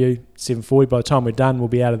take you 7:40. By the time we're done, we'll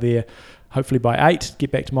be out of there hopefully by 8.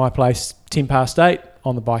 Get back to my place 10 past 8.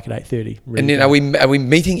 On the bike at 8:30. And then are we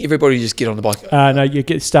meeting everybody? Just get on the bike. No, you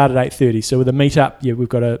get started at 8:30. So with a meetup, we've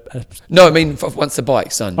got a. No, I mean once the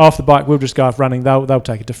bike's done. Off the bike, we'll just go off running. They'll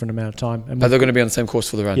take a different amount of time. And they're going to be on the same course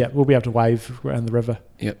for the run. Yeah, we'll be able to wave around the river.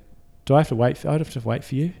 Yep. Do I have to wait? I'd have to wait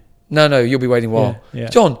for you. No, you'll be waiting a while. Yeah.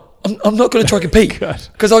 John, I'm not going to try to compete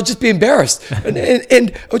because I'll just be embarrassed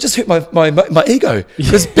and I'll just hurt my ego.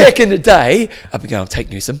 Because back in the day, I'd be going, I'll take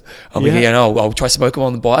Newsom. I'll be going, I'll try smoke him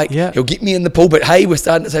on the bike. Yeah. He'll get me in the pool, but hey, we're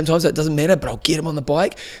starting at the same time, so it doesn't matter. But I'll get him on the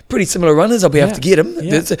bike. Pretty similar runners, I'll be able to get him.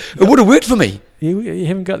 Yeah. It would have worked for me. You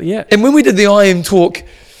haven't got it yet. And when we did the IM Talk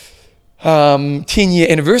 10-year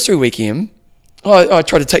anniversary weekend, I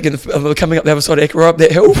tried to take in coming up the other side of Akara up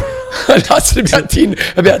that hill. I lasted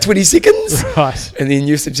about 20 seconds. Right. And then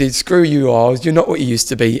Yusuf said, screw you, Oz, you're not what you used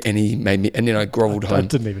to be. And he made me, and then I grovelled home. I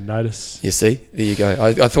didn't even notice. You see, there you go.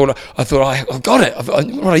 I thought I've got it.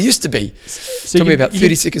 What I used to be. So Took me about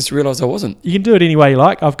 30 seconds to realise I wasn't. You can do it any way you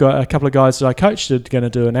like. I've got a couple of guys that I coached that are going to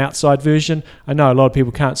do an outside version. I know a lot of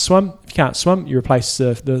people can't swim. If you can't swim, you replace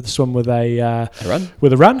the swim with a run.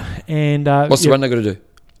 With a run. And what's the run they've got to do?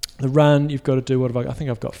 The run, you've got to do, I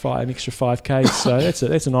think I've got an extra 5Ks, so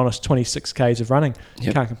that's an honest 26 Ks of running.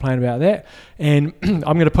 You can't complain about that. And I'm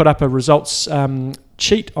going to put up a results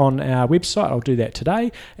sheet on our website. I'll do that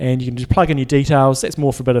today, and you can just plug in your details. That's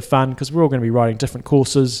more for a bit of fun because we're all going to be riding different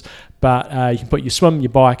courses, but you can put your swim,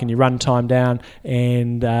 your bike, and your run time down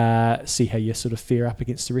and see how you sort of fare up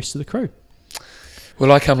against the rest of the crew.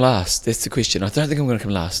 Will I come last? That's the question. I don't think I'm going to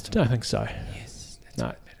come last. Don't think so. Yes.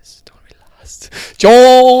 No.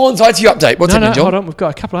 John's ITU update. What's happening, John? Hold on. We've got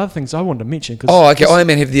a couple of other things I wanted to mention. Okay.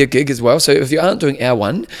 Ironman have their gig as well. So if you aren't doing our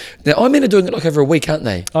one, now Ironman are doing it like over a week, aren't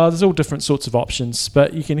they? There's all different sorts of options,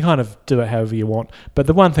 but you can kind of do it however you want. But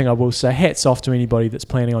the one thing I will say, hats off to anybody that's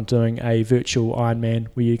planning on doing a virtual Ironman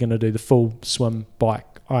where you're going to do the full swim, bike,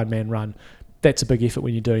 Ironman run. That's a big effort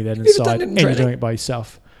when you're doing that inside and you're doing it by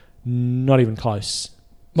yourself. Not even close.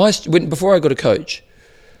 Before I got a coach,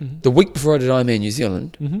 the week before I did Ironman New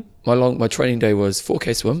Zealand, my training day was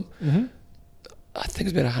 4K swim. I think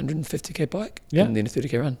it was about 150k bike, and then a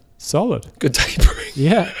 30k run. Solid. Good tapering.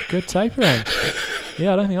 Yeah, good tapering.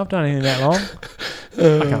 Yeah, I don't think I've done anything that long.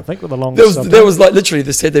 I can't think what the longest. That was like literally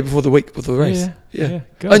the Saturday before the race. Yeah.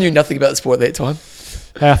 I knew nothing about the sport at that time.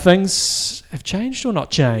 How things have changed or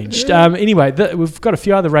not changed. Anyway, we've got a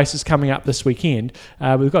few other races coming up this weekend.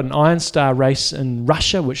 We've got an Iron Star race in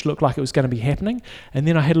Russia, which looked like it was going to be happening. And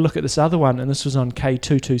then I had a look at this other one, and this was on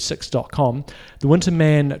K226.com. The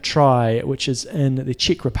Winterman Tri, which is in the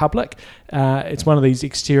Czech Republic. It's one of these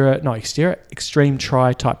extreme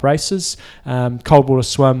tri type races. Cold water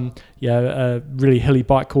swim, a really hilly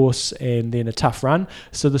bike course, and then a tough run.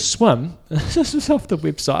 So the swim, this was off the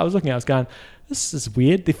website. I was looking at it, I was going, this is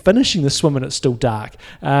weird. They're finishing the swim and it's still dark.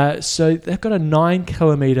 So they've got a 9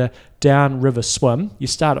 kilometre downriver swim. You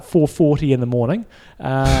start at 4:40 in the morning.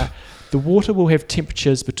 The water will have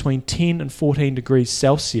temperatures between 10 and 14 degrees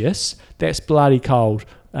Celsius. That's bloody cold.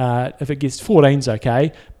 If it gets 14's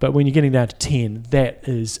okay, but when you're getting down to 10, that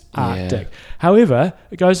is Arctic. However,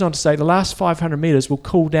 it goes on to say the last 500 metres will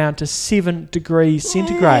cool down to 7 degrees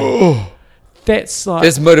centigrade. That's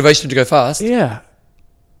motivation to go fast. Yeah.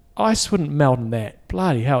 Ice wouldn't melt in that.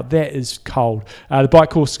 Bloody hell, that is cold. The bike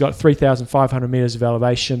course has got 3,500 metres of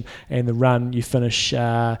elevation, and the run you finish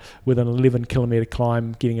with an 11 kilometre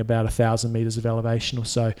climb, getting about 1,000 metres of elevation or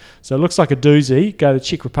so. So it looks like a doozy. Go to the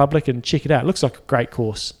Czech Republic and check it out. It looks like a great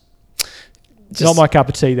course. Not my cup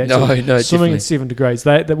of tea. That's no, swimming definitely. at 7 degrees.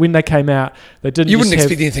 When they came out, they didn't. You wouldn't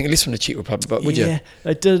expect anything less from the Czech Republic, but would you? Yeah,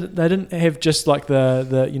 they did. They didn't have just like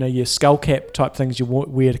the your skull cap type things you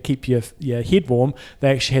wear to keep your head warm.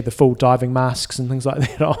 They actually had the full diving masks and things like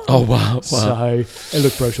that on. Oh wow! So it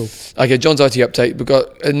looked brutal. Okay, John's IT update. We've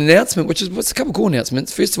got an announcement, what's a couple of cool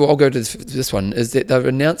announcements. First of all, I'll go to this one. Is that they're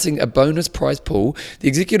announcing a bonus prize pool. The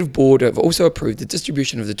executive board have also approved the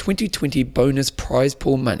distribution of the 2020 bonus prize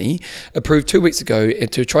pool money, approved 2 weeks ago,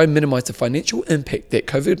 and to try and minimise the financial impact that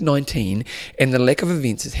COVID-19 and the lack of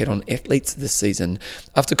events has had on athletes this season.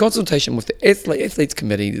 After consultation with the Athletes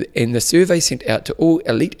Committee and the survey sent out to all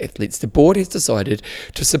elite athletes, the board has decided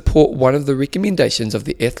to support one of the recommendations of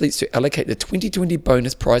the athletes to allocate the 2020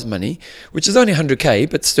 bonus prize money, which is only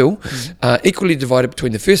 100k, but still equally divided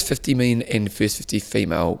between the first 50 men and the first 50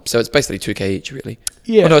 female. So it's basically 2k each, really.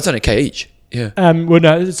 Yeah. Oh, no, it's only k each. Yeah. Well,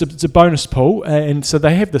 no, it's a bonus pool, and so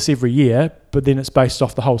they have this every year, but then it's based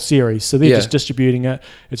off the whole series. So they're just distributing it.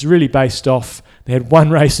 It's really based off. They had one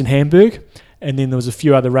race in Hamburg, and then there was a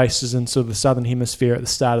few other races in sort of the southern hemisphere at the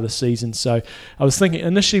start of the season. So I was thinking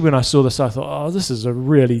initially when I saw this, I thought, oh, this is a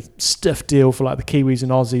really stiff deal for like the Kiwis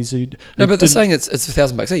and Aussies who. No, but they're saying it's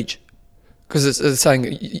 $1,000 each. Because it's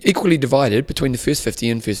saying equally divided between the first 50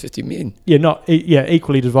 and first 50 men. Yeah,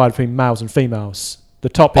 equally divided between males and females. The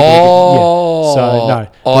top people. Oh, So no.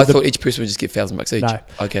 I thought each person would just get $1,000 each. No.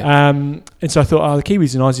 Okay. And so I thought, the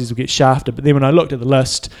Kiwis and Aussies will get shafted. But then when I looked at the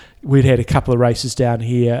list, we'd had a couple of races down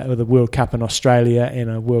here with a World Cup in Australia and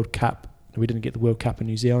a World Cup. We didn't get the World Cup in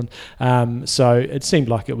New Zealand. So it seemed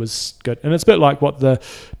like it was good. And it's a bit like what the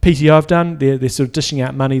PTO have done. They're sort of dishing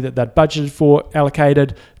out money that they'd budgeted for,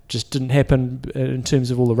 allocated. Just didn't happen in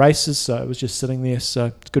terms of all the races, so it was just sitting there. So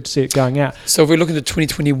it's good to see it going out. So if we're looking at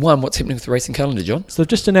 2021, what's happening with the racing calendar, John? So they've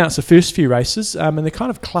just announced the first few races, and they're kind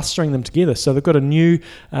of clustering them together. So they've got a new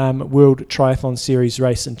World Triathlon Series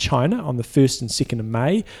race in China on the 1st and 2nd of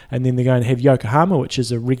May, and then they're going to have Yokohama, which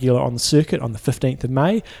is a regular on the circuit, on the 15th of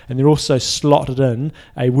May, and they're also slotted in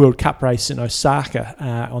a World Cup race in Osaka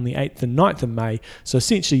on the 8th and 9th of May. So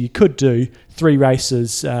essentially you could do 3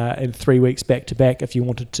 races in 3 weeks back to back if you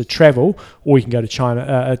wanted to travel, or you can go to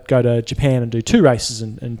China, go to Japan and do 2 races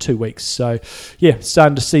in 2 weeks. So yeah,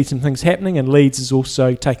 starting to see some things happening, and Leeds is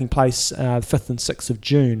also taking place the 5th and 6th of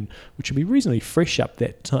June, which will be reasonably fresh up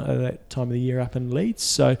that time of the year up in Leeds.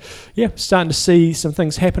 So yeah, starting to see some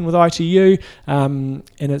things happen with ITU, and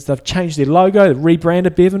they've changed their logo, they've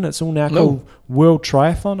rebranded Bevan. It's all now called World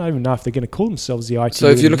Triathlon. I don't even know if they're going to call themselves the ITU. So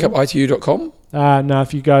if you look up itu.com? No,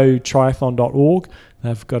 if you go triathlon.org,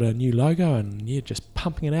 they've got a new logo, and just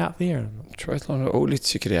pumping it out there. Triathlon.org, let's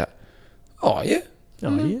check it out. Oh, yeah?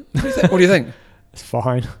 Oh, yeah. What do you think? It's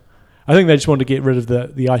fine. I think they just wanted to get rid of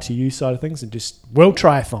the ITU side of things and just World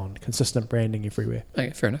Triathlon, consistent branding everywhere.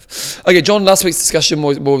 Okay, fair enough. Okay, John, last week's discussion,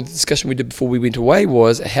 the discussion we did before we went away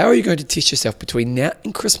was, how are you going to test yourself between now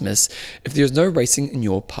and Christmas if there's no racing in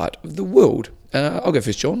your part of the world? I'll go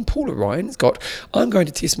first, John. Paul Ryan's got, I'm going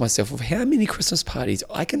to test myself with how many Christmas parties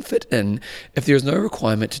I can fit in if there is no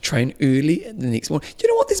requirement to train early the next morning. You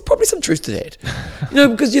know what? There's probably some truth to that.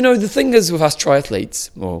 Because, the thing is with us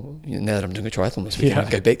triathletes, well, now that I'm doing a triathlon this week, I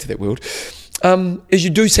go back to that world, is you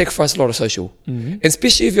do sacrifice a lot of social. Mm-hmm. And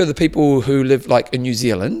especially if you're the people who live like in New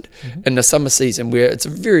Zealand in the summer season where it's a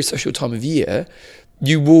very social time of year,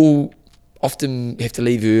 you will often have to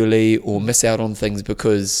leave early or miss out on things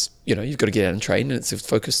because, you've got to get out and train and it's a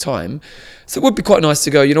focused time. So it would be quite nice to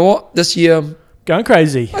go, you know what, this year... Going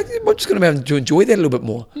crazy. I'm just going to be able to enjoy that a little bit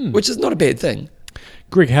more, which is not a bad thing.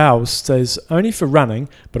 Greg Howes says, only for running,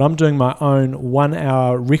 but I'm doing my own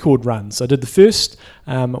 1-hour record runs. I did the first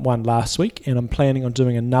one last week, and I'm planning on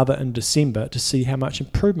doing another in December to see how much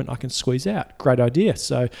improvement I can squeeze out. Great idea.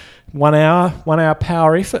 So 1 hour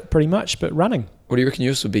power effort pretty much, but running. What do you reckon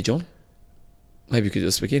yours would be, John? Maybe you could do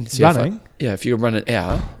this weekend. Running? If you run an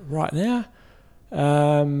hour. Right now,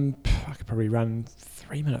 I could probably run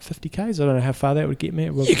 3-minute 50Ks. I don't know how far that would get me.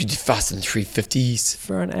 You could do faster than 350s.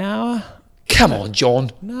 For an hour? Come on,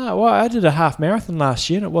 John. No, well, I did a half marathon last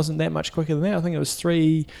year and it wasn't that much quicker than that. I think it was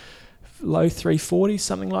low 340s,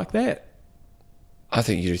 something like that. I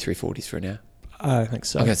think you do 340s for an hour. I don't think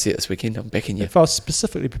so. I'm going to see it this weekend. I'm backing you. If I was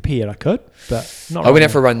specifically prepared, I could, but not. I went out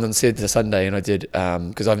for a run on Saturday to Sunday, and I did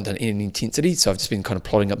because I haven't done any intensity, so I've just been kind of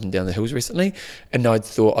plodding up and down the hills recently. And I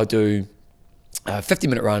thought I'd do a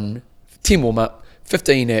 50-minute run, 10 warm up,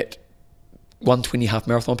 15 at 1:20 half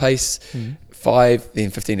marathon pace, 5, then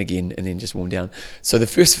 15 again, and then just warm down. So the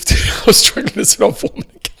first 15, I was struggling to sit on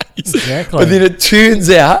 4-minute Ks. Exactly. But then it turns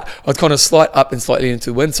out I'd kind of slight up and slightly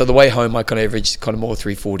into the wind. So the way home, I kind of averaged kind of more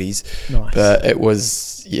 340s. Nice. But it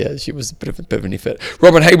was, she was a bit of an effort.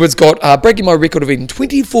 Robin Hayward's got breaking my record of eating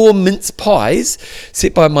 24 mince pies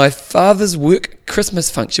set by my father's work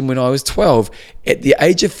Christmas function when I was 12 at the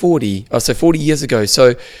age of 40. Oh, so 40 years ago.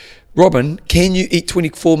 So, Robin, can you eat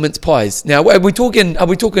 24 mince pies? Now, are we talking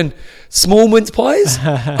small mince pies?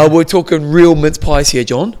 Are we talking real mince pies here,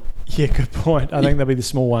 John? Yeah, good point. I think they'll be the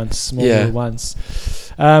small ones, little ones.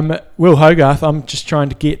 Will Hogarth, I'm just trying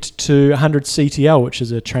to get to 100 CTL, which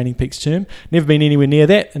is a Training Peaks term. Never been anywhere near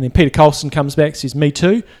that. And then Peter Colson comes back, says, me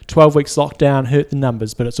too. 12 weeks lockdown hurt the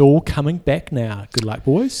numbers, but it's all coming back now. Good luck,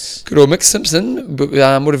 boys. Good old Mick Simpson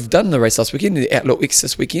would have done the race last weekend, the Outlook X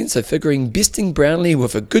this weekend, so figuring besting Brownlee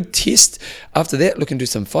with a good test. After that, looking to do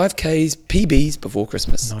some 5Ks, PBs before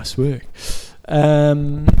Christmas. Nice work.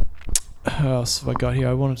 Who else have I got here?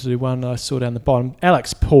 I wanted to do one I saw down the bottom.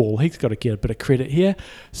 Alex Paul, he's got to get a bit of credit here.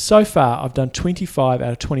 So far, I've done 25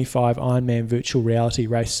 out of 25 Ironman virtual reality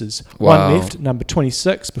races. Wow. One left, number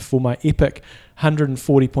 26, before my epic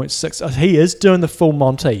 140.6. He is doing the full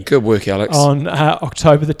Monty. Good work, Alex. On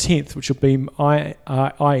October the 10th, which will be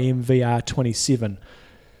IMVR 27.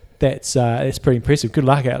 That's pretty impressive. Good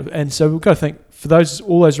luck, Alex. And so we've got to think, for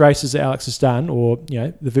all those races that Alex has done, or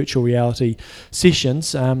the virtual reality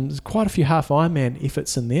sessions, there's quite a few half Ironman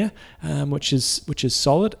efforts in there, which is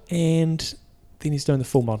solid. And then he's doing the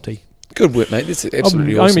full Monty. Good work, mate. That's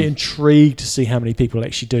absolutely I'm awesome. intrigued to see how many people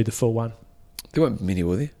actually do the full one. There won't be many,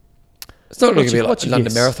 will there? It's not going to be like what's a your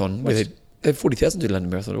London guess? Marathon where they had 40,000 do London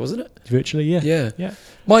Marathon, wasn't it? Virtually, yeah. Yeah. Yeah.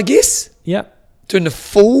 My guess, Yeah. doing the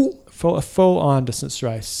full, For a full iron distance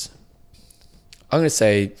race. I'm going to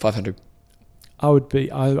say 500. I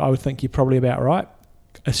would think you're probably about right,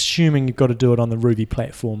 assuming you've got to do it on the Ruby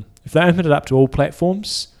platform. If they open it up to all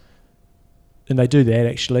platforms, then they do that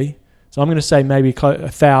actually. So I'm going to say maybe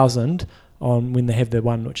 1,000 on when they have the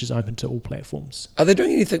one which is open to all platforms. Are they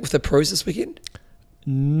doing anything with the pros this weekend?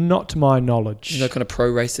 Not to my knowledge. No kind of pro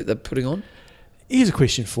race that they're putting on? Here's a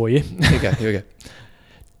question for you. Here we go.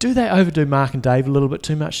 Do they overdo Mark and Dave a little bit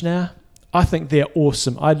too much now? I think they're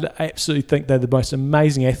awesome. I absolutely think they're the most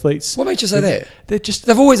amazing athletes. What makes you say that?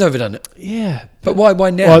 They've always overdone it. Yeah. But why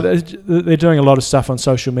now? Well, they're doing a lot of stuff on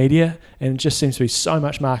social media, and it just seems to be so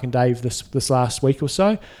much Mark and Dave this last week or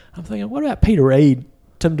so. I'm thinking, what about Peter Reid,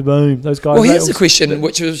 Tim DeBoom, those guys? Well, here's the question,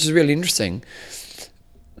 which is really interesting.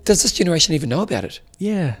 Does this generation even know about it?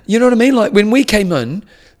 Yeah. You know what I mean? Like when we came in,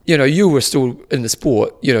 you were still in the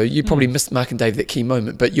sport. You probably missed Mark and Dave that key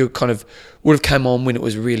moment, but you kind of would have come on when it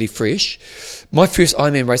was really fresh. My first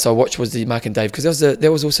Ironman race I watched was the Mark and Dave because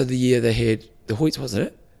that was also the year they had the Hoyts, wasn't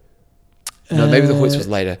it? No, maybe the Hoyts was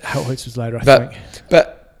later. Hoyts was later, I think.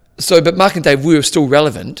 But Mark and Dave were still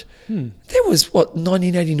relevant. That was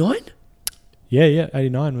 1989. Yeah,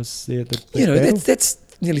 89 was the battle. That's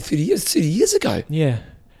nearly 30 years ago. Yeah.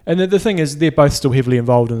 And the thing is, they're both still heavily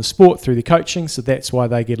involved in the sport through their coaching, so that's why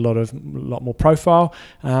they get a lot more profile.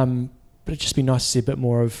 But it'd just be nice to see a bit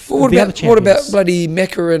more of Well, the other champions. what about bloody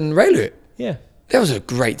Macca and Raylert? Yeah. That was a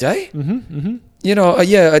great day. Mm-hmm.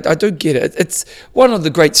 I do get it. It's one of the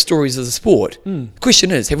great stories of the sport. The question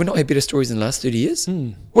is, have we not had better stories in the last 30 years?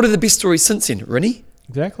 What are the best stories since then? Rinny?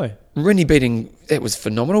 Exactly. Rinny beating, that was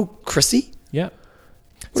phenomenal. Chrissy? Yeah.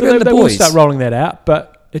 What about the they will boys? start rolling that out,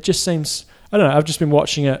 but it just seems, I don't know, I've just been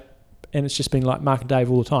watching it and it's just been like Mark and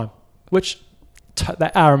Dave all the time, which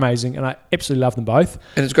they are amazing and I absolutely love them both.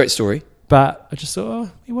 And it's a great story. But I just thought,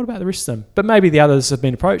 what about the rest of them? But maybe the others have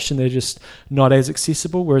been approached and they're just not as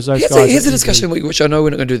accessible, whereas those guys... Here's a discussion which I know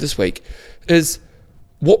we're not going to do this week, is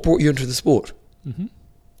what brought you into the sport? Mm-hmm.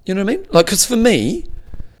 You know what I mean? Like, because for me...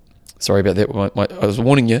 Sorry about that. I was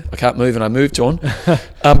warning you. I can't move, and I moved on.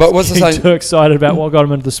 But what's I saying? Too excited about what got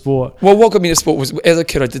him into the sport. Well, what got me into sport was, as a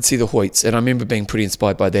kid, I did see the Hoyts, and I remember being pretty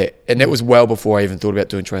inspired by that. And that was well before I even thought about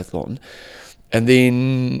doing triathlon. And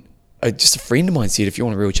then just a friend of mine said, if you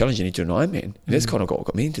want a real challenge, you need to do an Ironman. And that's kind of what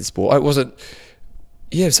got me into the sport. I wasn't...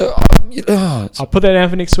 Yeah, so... I'll put that down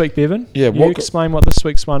for next week, Bevan. Yeah, you explain what this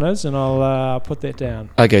week's one is, and I'll put that down.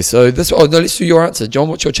 Okay, so this... Oh, no, let's do your answer. John,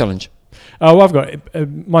 what's your challenge? Well, I've got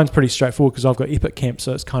mine's pretty straightforward because I've got Epic Camp,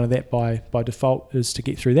 so it's kind of that by default is to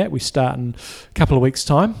get through that. We start in a couple of weeks'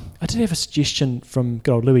 time. I did have a suggestion from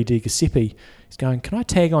good old Louis De Giuseppe. He's going, can I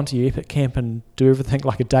tag onto your Epic Camp and do everything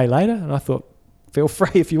like a day later? And I thought, feel free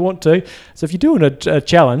if you want to. So if you're doing a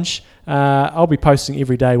challenge, I'll be posting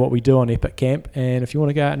every day what we do on Epic Camp, and if you want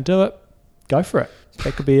to go out and do it, go for it.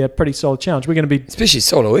 That could be a pretty solid challenge. We're going to be... Especially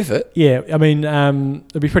solo effort. Yeah, I mean,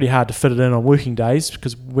 it'll be pretty hard to fit it in on working days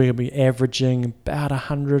because we're going to be averaging about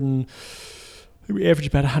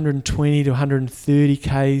 120 to 130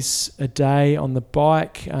 Ks a day on the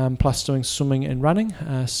bike, plus doing swimming and running.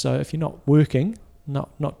 So if you're not working,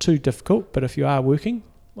 not too difficult, but if you are working,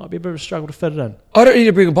 might be a bit of a struggle to fit it in. I don't need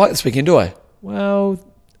to bring a bike this weekend, do I? Well,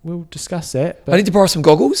 we'll discuss that. But I need to borrow some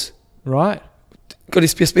goggles. Right. Got any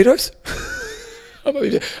spare Speedos?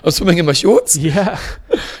 I'm swimming in my shorts. Yeah.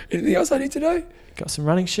 Anything else I need to know? Got some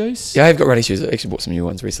running shoes? Yeah, I've got running shoes. I actually bought some new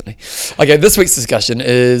ones recently. Okay, this week's discussion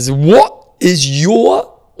is, what is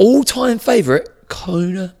your all-time favourite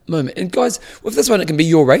Kona moment? And guys, with this one, it can be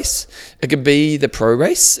your race. It could be the pro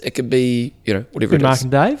race. It could be, whatever it is. Mark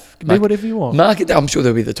and Dave. It could be whatever you want. Mark and Dave. I'm sure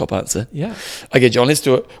they'll be the top answer. Yeah. Okay, John, let's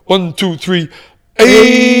do it. 1, 2, 3...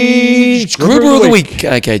 Age Grouper of the Week.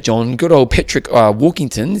 Okay, John. Good old Patrick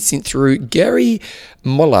Walkington sent through Gary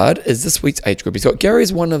Mollard is this week's age group. He's got Gary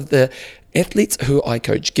is one of the athletes who I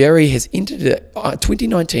coach. Gary has entered the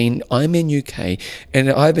 2019 Ironman UK, and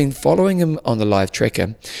I've been following him on the live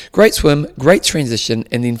tracker. Great swim, great transition,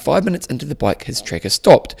 and then 5 minutes into the bike, his tracker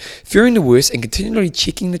stopped. Fearing the worst and continually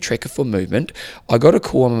checking the tracker for movement, I got a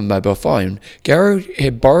call on my mobile phone. Gary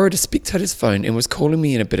had borrowed a spectator's phone and was calling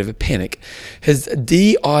me in a bit of a panic. His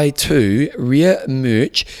Di2 rear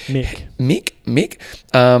mech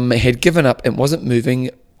had given up and wasn't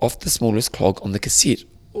moving off the smallest clog on the cassette.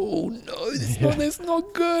 oh no, that's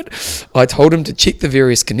not good. I told him to check the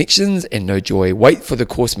various connections and no joy. Wait for the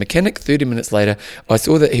course mechanic. 30 minutes later, I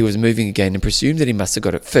saw that he was moving again and presumed that he must have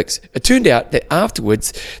got it fixed. It turned out that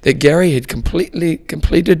afterwards that Gary had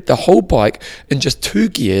completed the whole bike in just 2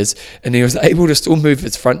 gears, and he was able to still move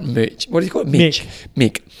his front mech. What do you call it?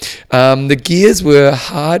 Mech. The gears were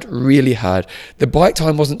hard, really hard. The bike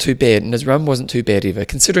time wasn't too bad, and his run wasn't too bad either.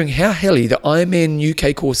 Considering how hilly the Ironman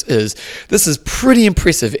UK course is, this is pretty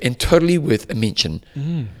impressive and totally worth a mention.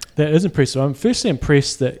 That is impressive. I'm firstly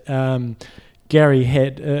impressed that Gary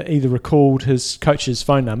had either recalled his coach's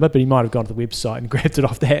phone number, but he might have gone to the website and grabbed it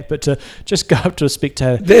off that. But to just go up to a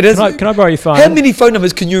spectator, can I borrow your phone? How many phone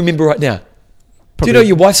numbers can you remember right now? Do you know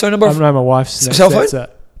your wife's phone number? I know my wife's cell phone. That's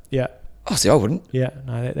it. Yeah. Oh, see, I wouldn't. Yeah,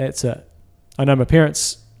 no, that's it. I know my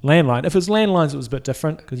parents' landline. If it was landlines, it was a bit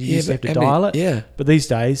different because you used to have to dial it. Yeah. But these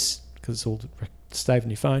days, because it's all saved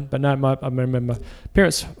on your phone. But no, I remember my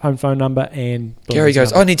parents' home phone number and Gary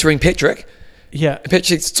goes, I need to ring Patrick. Yeah.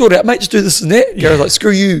 Patrick, sort it out, mate, just do this and that. Gary's like,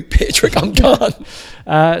 screw you, Patrick, I'm done.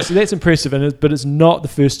 So that's impressive, but it's not the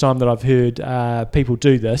first time that I've heard people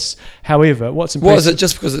do this. However, what's impressive... Was it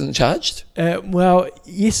just because it isn't charged? Well,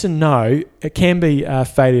 yes and no. It can be a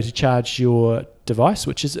failure to charge your device,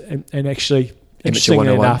 which is, and actually,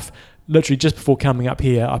 interestingly enough, literally just before coming up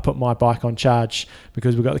here, I put my bike on charge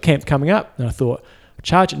because we've got the camp coming up, and I thought,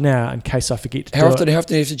 charge it now in case I forget to do it. How often do you have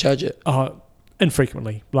to charge it?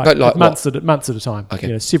 Infrequently, like months at a time.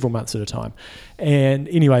 Okay. Several months at a time. And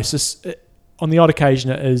anyway, so on the odd occasion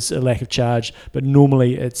it is a lack of charge, but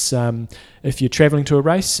normally it's if you're travelling to a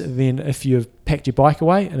race, then if you've packed your bike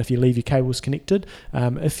away and if you leave your cables connected,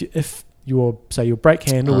 if your brake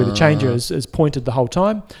handle where the changer is pointed the whole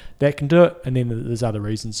time, that can do it. And then there's other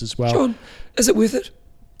reasons as well. John, is it worth it?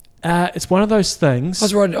 It's one of those things. I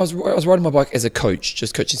was riding my bike as a coach,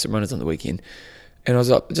 just coaching some runners on the weekend. And I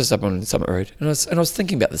was up on Summit Road, and I was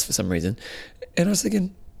thinking about this for some reason, and I was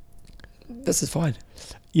thinking, this is fine.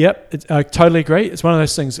 Yep, I totally agree. It's one of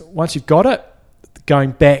those things. Once you've got it,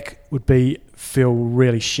 going back would feel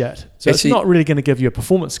really shit. So it's not really going to give you a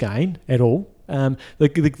performance gain at all.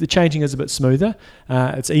 The changing is a bit smoother.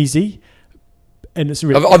 It's easy, and it's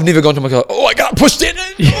really. I've never gone to my car. Oh, I can't push that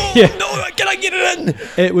in. Oh, yeah. No, can I get it in?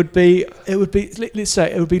 It would be. Let's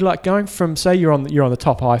say it would be like going from, say you're on the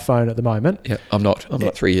top iPhone at the moment. Yeah, I'm not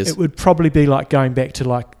 3 years. It would probably be like going back to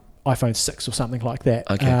like iPhone 6 or something like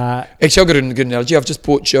that. Okay. Actually, I've got a good analogy. I've just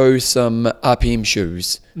bought Joe some RPM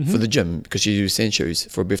shoes for the gym because she uses sand shoes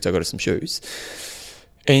for her birthday. I got her some shoes.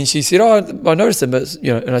 And she said, I noticed them, but,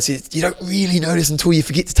 and I said, you don't really notice until you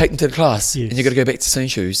forget to take them to the class. Yes. And you've got to go back to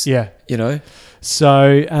sand shoes. Yeah.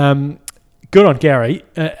 So, good on Gary.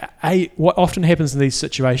 What often happens in these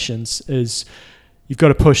situations is you've got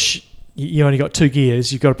to push, you only got 2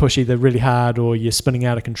 gears, you've got to push either really hard or you're spinning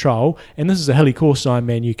out of control. And this is a hilly course,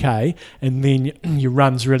 Ironman UK, and then your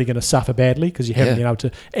run's really going to suffer badly because you haven't been able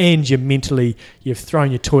to, and you've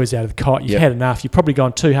thrown your toys out of the cot, you've had enough, you've probably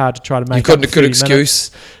gone too hard to try to make you've got a good excuse.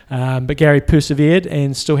 But Gary persevered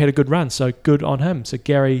and still had a good run, so good on him. So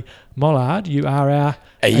Gary Mollard, you are our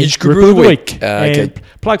Age Group of the Week. And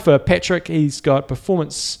plug for Patrick, he's got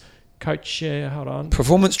performance coach, hold on.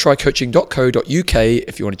 performancetrycoaching.co.uk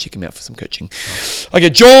if you want to check him out for some coaching. Okay,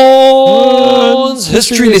 John's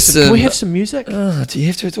history lesson. Can we have some music? Do you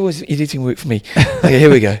have to? It's always editing work for me. Okay, here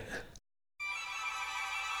we go.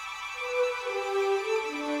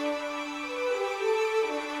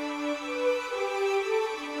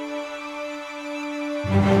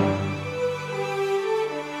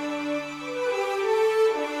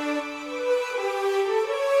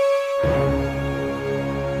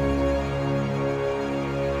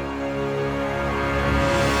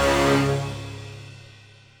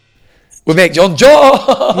 We're back, John.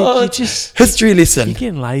 History lesson. You're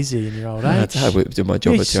getting lazy in your old age. It's hard work to do my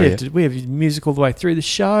job, I tell you. We have music all the way through the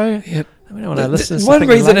show. Yep. We don't want to listen to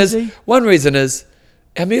One reason is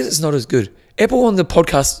our music's not as good. Apple on the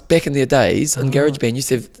podcast back in their days on GarageBand used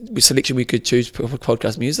to have a selection we could choose for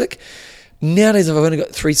podcast music. Nowadays, I've only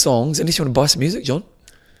got 3 songs. Unless you want to buy some music, John.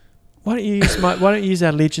 Why don't you use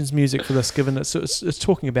our Legends music for this, given it's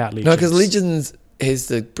talking about Legends? No, because Legends has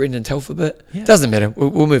the Brendan Telfer bit. Yeah. Doesn't matter.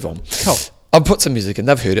 We'll move on. Cool. I'll put some music in.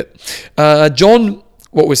 They've heard it. John,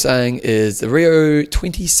 what we're saying is the Rio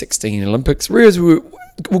 2016 Olympics. Rio's will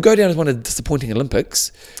go down as one of the disappointing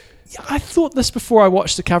Olympics. Yeah, I thought this before I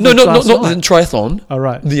watched the coverage. Not the triathlon. Oh,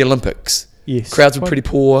 right. The Olympics. Yes. Crowds were pretty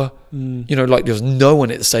poor. Like there was no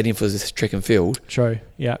one at the stadium for this track and field. True.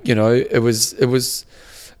 Yeah. It was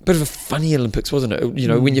bit of a funny Olympics, wasn't it? You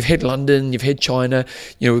know, when you've had London, you've had China,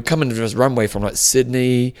 you know, we come into this runway from like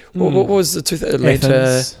Sydney, what was the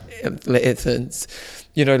Atlanta, Athens.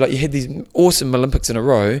 You know, like you had these awesome Olympics in a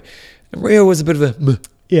row, and Rio was a bit of a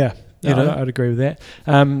yeah. You know? I'd agree with that.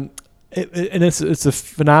 And it's a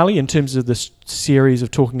finale in terms of this series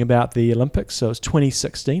of talking about the Olympics. So it's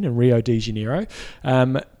 2016 in Rio de Janeiro.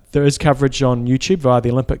 There is coverage on YouTube via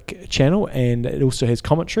the Olympic channel, and it also has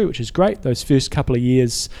commentary, which is great. Those first couple of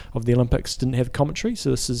years of the Olympics didn't have commentary, so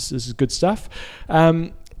this is good stuff.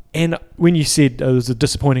 And when you said it was a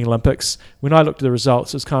disappointing Olympics, when I looked at the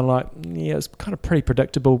results, it was kind of like, yeah, it was kind of pretty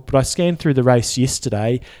predictable. But I scanned through the race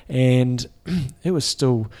yesterday, and it was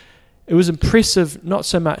impressive, not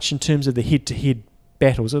so much in terms of the head-to-head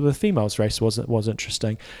battles. The females race was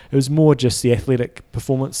interesting. It was more just the athletic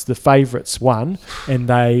performance. The favourites won, and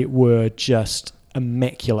they were just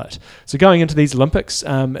immaculate. So going into these Olympics,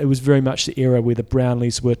 it was very much the era where the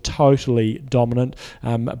Brownlees were totally dominant,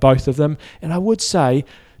 both of them. And I would say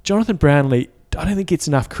Jonathan Brownlee, I don't think gets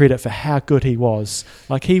enough credit for how good he was.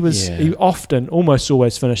 Like he often, almost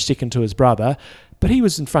always finished second to his brother, but he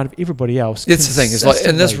was in front of everybody else. That's the thing. It's like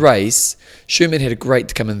in this race, Sherman had a great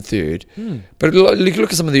to come in third. But look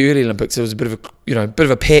at some of the early Olympics. It was a bit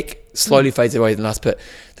of a pack, slowly fades away in the last bit.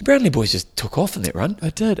 The Brownlee boys just took off in that run.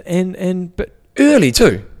 They did, but early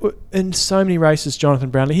too. In so many races, Jonathan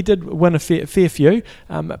Brownlee, he did win a fair few,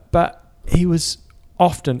 but he was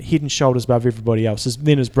often head and shoulders above everybody else.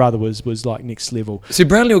 Then his brother was like next level. So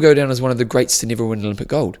Brownlee will go down as one of the greats to never win Olympic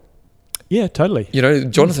gold. Yeah, totally. You know,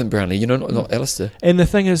 Jonathan Brownlee, you know, not Alistair. And the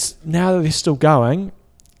thing is, now that they're still going,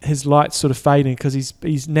 his light's sort of fading because he's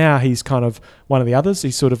kind of one of the others.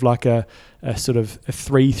 He's sort of like a sort of a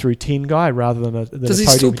 3 through 10 guy rather than a Does he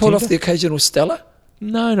still pull off the occasional Stella?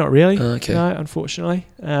 No, not really. Okay. No, unfortunately.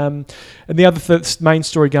 And the other main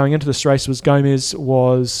story going into this race was Gomez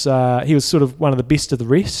was he was sort of one of the best of the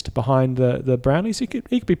rest behind the Brownies. He could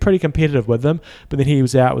be pretty competitive with them, but then he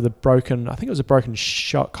was out with a broken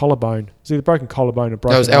collarbone. It was either broken collarbone or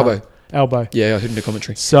broken elbow. Yeah, I heard in the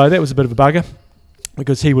commentary. So that was a bit of a bugger,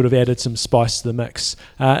 because he would have added some spice to the mix.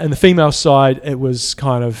 And the female side, it was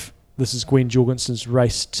kind of, this is Gwen Jorgensen's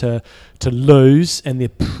race to lose, and the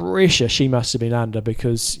pressure she must have been under,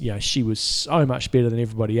 because she was so much better than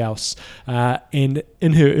everybody else. And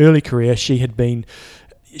in her early career, she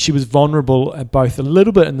was vulnerable both a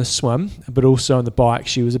little bit in the swim, but also on the bike.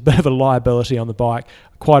 She was a bit of a liability on the bike.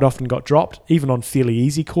 Quite often got dropped, even on fairly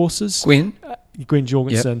easy courses. Gwen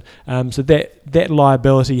Jorgensen. Yep. So that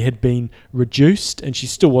liability had been reduced, and she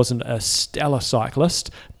still wasn't a stellar cyclist,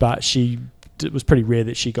 but it was pretty rare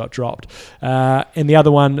that she got dropped. And the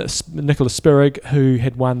other one, Nicola Spirig, who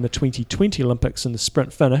had won the 2020 Olympics in the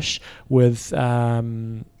sprint finish with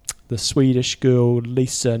the Swedish girl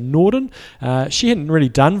Lisa Norden. She hadn't really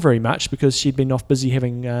done very much because she'd been off busy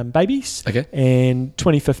having babies. Okay. And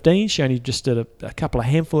 2015, she only just did a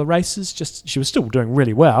handful of races. She was still doing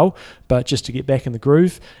really well, but just to get back in the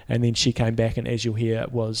groove. And then she came back, and as you'll hear,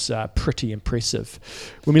 was pretty impressive.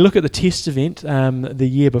 When we look at the test event the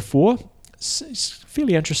year before, it's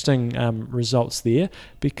fairly interesting results there,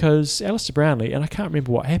 because Alistair Brownlee, and I can't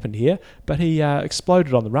remember what happened here, but he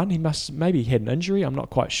exploded on the run. He maybe had an injury, I'm not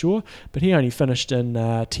quite sure, but he only finished in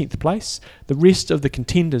 10th place. The rest of the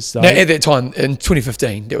contenders, though... Now, at that time, in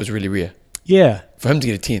 2015, that was really rare. Yeah. For him to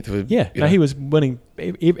get a 10th. He was winning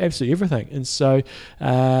absolutely everything. And so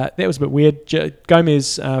that was a bit weird.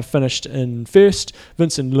 Gomez finished in first,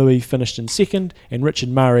 Vincent Louis finished in second, and Richard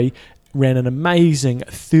Murray ran an amazing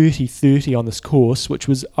 30:30 on this course, which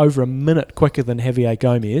was over a minute quicker than Javier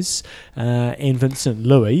Gomez, and Vincent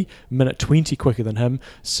Louis, minute 20 quicker than him.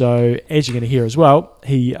 So as you're going to hear as well,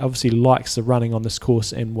 he obviously likes the running on this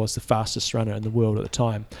course and was the fastest runner in the world at the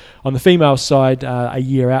time. On the female side, a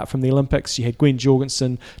year out from the Olympics, you had Gwen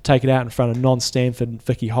Jorgensen take it out in front of non-Stanford,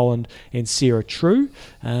 Vicky Holland and Sarah True.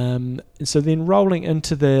 And so then rolling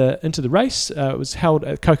into the race, it was held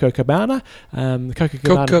at Copacabana, the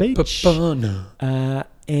Copacabana Beach.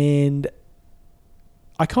 And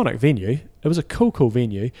iconic venue. It was a cool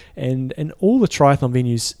venue, and all the triathlon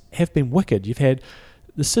venues have been wicked. You've had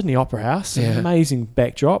the Sydney Opera House, an amazing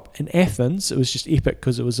backdrop. In Athens, it was just epic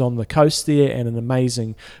because it was on the coast there, and an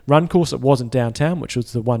amazing run course. It wasn't downtown, which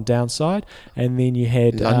was the one downside. And then you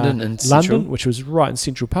had London, which was right in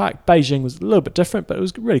Central Park. Beijing was a little bit different, but it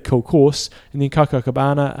was a really cool course. And then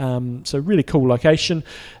Copacabana, so really cool location.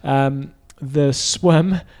 The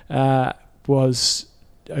swim was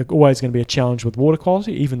always going to be a challenge with water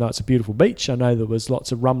quality, even though it's a beautiful beach. I know there was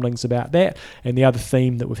lots of rumblings about that. And the other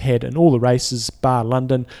theme that we've had in all the races, bar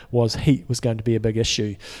London, was heat was going to be a big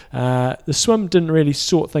issue. The swim didn't really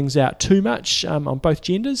sort things out too much on both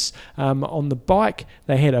genders. On the bike,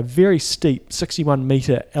 they had a very steep 61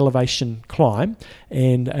 metre elevation climb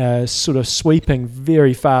and sort of sweeping,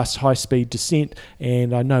 very fast, high-speed descent.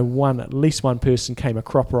 And I know at least one person came a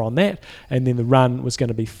cropper on that. And then the run was going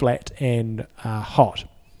to be flat and hot.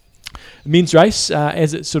 The men's race,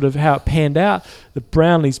 as it sort of how it panned out, the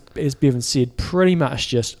Brownlees, as Bevan said, pretty much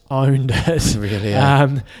just owned it. Really,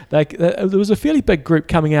 there was a fairly big group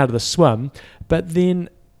coming out of the swim, but then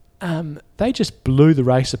they just blew the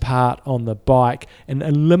race apart on the bike and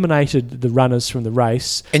eliminated the runners from the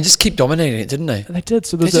race. And just keep dominating it, didn't they? They did.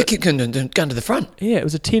 So they just kept going to the front. Yeah, it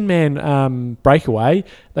was a 10-man breakaway.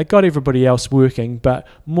 They got everybody else working, but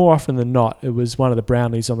more often than not, it was one of the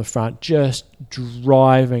Brownlees on the front just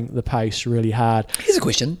driving the pace really hard. Here's a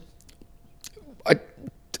question. I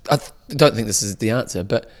don't think this is the answer,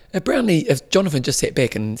 but if Jonathan just sat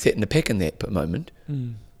back and sat in the pack in that moment,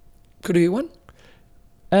 could he have won?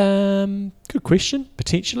 Good question.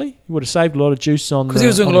 Potentially, he would have saved a lot of juice on because he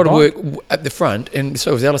was doing a lot of work at the front, and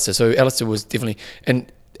so was Alistair. So Alistair was definitely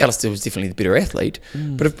the better athlete.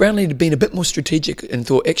 But if Brownlee had been a bit more strategic and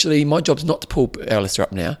thought, actually, my job's not to pull Alistair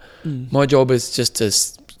up now. My job is just to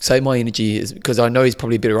save my energy, because I know he's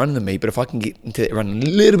probably a better runner than me. But if I can get into that run a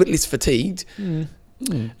little bit less fatigued.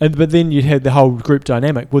 But then you'd have the whole group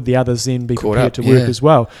dynamic. Would the others then be prepared to work as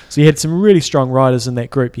well? So you had some really strong riders in that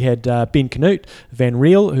group. You had Ben Canute, Van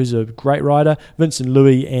Riel, who's a great rider, Vincent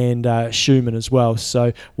Louis, and Schumann as well.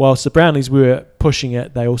 So whilst the Brownlees were pushing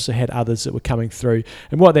it, they also had others that were coming through.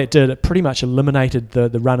 And what that did, it pretty much eliminated the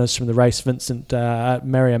runners from the race, Vincent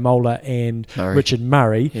Mario Mola and Richard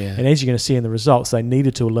Murray. Yeah. And as you're going to see in the results, they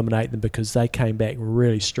needed to eliminate them because they came back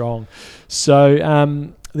really strong.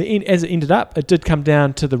 So as it ended up, it did come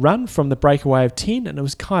down to the run from the breakaway of 10, and it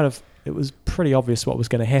was pretty obvious what was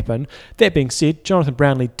going to happen. That being said, Jonathan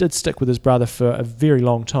Brownlee did stick with his brother for a very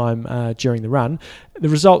long time during the run. The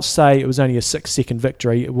results say it was only a 6-second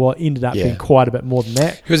victory. It ended up being quite a bit more than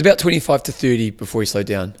that. He was about 25 to 30 before he slowed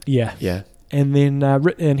down. Yeah. And then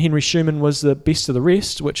and Henry Schumann was the best of the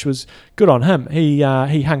rest, which was good on him. He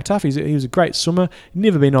hung tough. He was a great swimmer.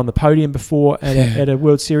 Never been on the podium before at a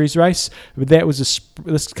World Series race, but that was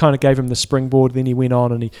this kind of gave him the springboard. Then he went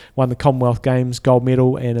on and he won the Commonwealth Games gold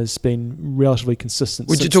medal and has been relatively consistent.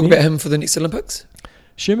 Would you talk about him for the next Olympics?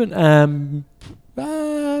 Schumann,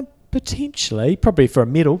 potentially, probably for a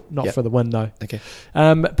medal, not for the win though. Okay.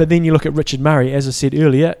 But then you look at Richard Murray, as I said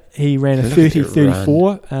earlier, he ran a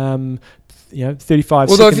 30-34. 35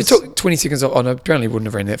 Although seconds. if you took 20 seconds off, apparently wouldn't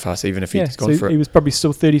have ran that fast even if he'd gone for it. He was probably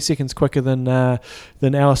still 30 seconds quicker than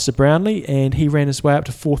Alistair Brownlee, and he ran his way up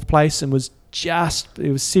to 4th place and was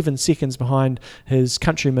 7 seconds behind his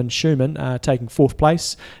countryman Schumann, taking 4th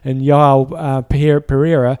place. And Yael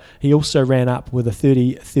Pereira, he also ran up with a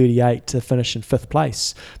 30-38 to finish in 5th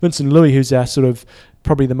place. Vincent Louis, who's our sort of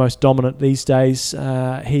probably the most dominant these days,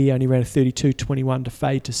 he only ran a 32-21 to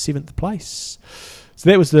fade to 7th place. So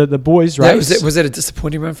that was the boys' race. Was that a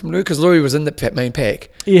disappointing run from Louis? Because Louis was in the main pack.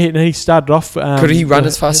 Yeah, and he started off... Could he run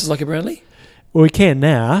as fast as like a Brownlee? Well, he can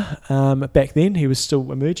now. Back then, he was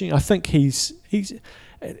still emerging. I think he's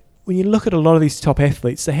when you look at a lot of these top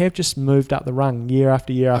athletes, they have just moved up the rung year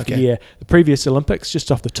after year after year. The previous Olympics,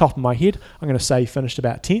 just off the top of my head, I'm going to say he finished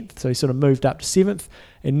about 10th, so he sort of moved up to 7th.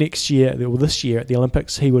 And this year at the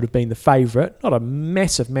Olympics, he would have been the favourite. Not a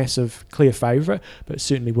massive clear favourite, but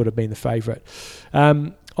certainly would have been the favourite.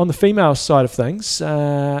 On the female side of things,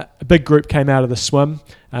 a big group came out of the swim,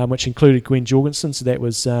 which included Gwen Jorgensen, so that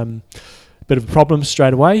was... bit of a problem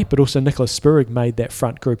straight away, but also Nicholas Spirig made that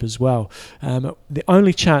front group as well. The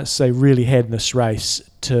only chance they really had in this race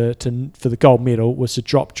for the gold medal was to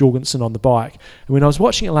drop Jorgensen on the bike. And when I was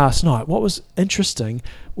watching it last night, what was interesting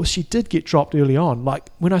was she did get dropped early on. Like,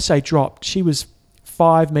 when I say dropped, she was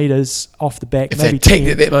 5 metres off the back, maybe 10.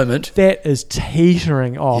 At that moment. That is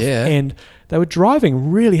teetering off. Yeah. And they were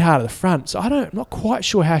driving really hard at the front, so I'm not quite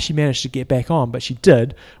sure how she managed to get back on, but she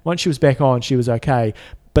did. Once she was back on, she was okay.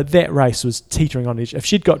 But that race was teetering on edge. If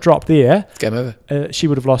she'd got dropped there, game over. She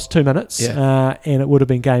would have lost 2 minutes, and it would have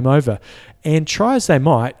been game over. And try as they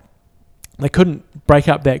might, they couldn't break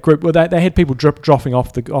up that group. Well, they had people dropping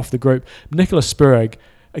off the group. Nicholas Spirig,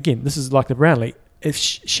 again, this is like the Brownlee. If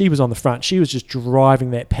she was on the front, she was just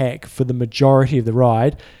driving that pack for the majority of the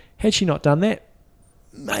ride. Had she not done that,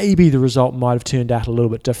 maybe the result might have turned out a little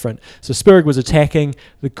bit different. So Spirig was attacking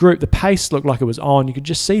the group. The pace looked like it was on. You could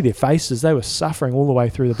just see their faces. They were suffering all the way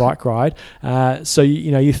through the bike ride. So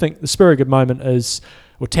you think the Spirig moment is,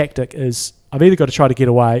 or tactic is I've either got to try to get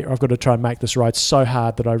away or I've got to try and make this ride so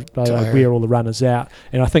hard that I wear all the runners out.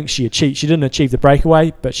 And I think she didn't achieve the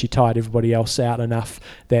breakaway, but she tired everybody else out enough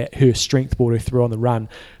that her strength brought her through on the run.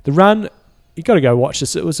 The run, you got to go watch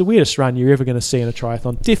this. It was the weirdest run you're ever going to see in a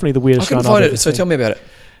triathlon. Definitely the weirdest run I've ever seen. I couldn't find it, so tell me about it.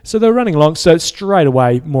 So they're running along. So straight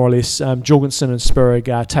away, more or less, Jorgensen and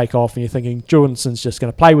Spirig take off, and you're thinking Jorgensen's just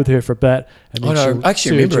going to play with her for a bit. And then I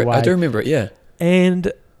actually remember it. I do remember it, yeah.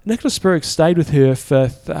 And Nicola Spirig stayed with her for,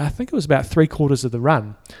 I think it was about 3/4 of the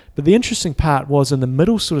run. But the interesting part was in the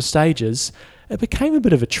middle sort of stages, it became a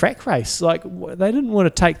bit of a track race. Like, they didn't want to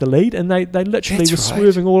take the lead, and they literally were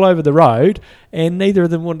swerving all over the road, and neither of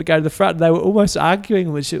them wanted to go to the front. They were almost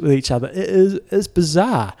arguing with each other. It's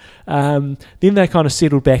bizarre. Then they kind of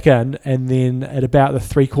settled back in, and then at about the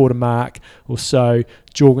 3/4 mark or so,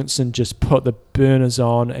 Jorgensen just put the burners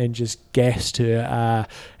on and just gassed her.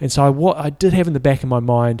 And so what I did have in the back of my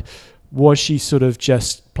mind was she sort of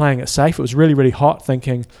just playing it safe. It was really, really hot,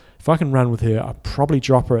 thinking, if I can run with her, I'll probably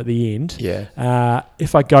drop her at the end. Yeah.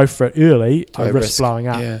 If I go for it early, I risk blowing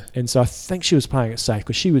up. Yeah. And so I think she was playing it safe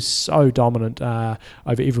because she was so dominant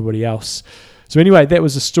over everybody else. So anyway, that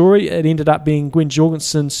was the story. It ended up being Gwen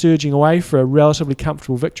Jorgensen surging away for a relatively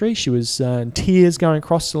comfortable victory. She was in tears going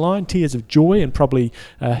across the line, tears of joy, and probably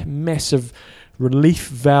a massive relief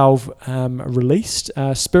valve released.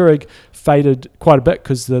 Spirig faded quite a bit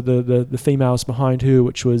because the females behind her,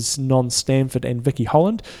 which was Non-Stanford and Vicky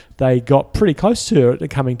Holland, they got pretty close to her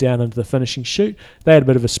coming down into the finishing chute. They had a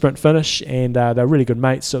bit of a sprint finish, and they were really good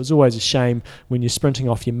mates, so it was always a shame when you're sprinting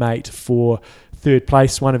off your mate for third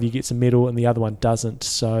place. One of you gets a medal and the other one doesn't.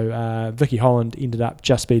 So Vicky Holland ended up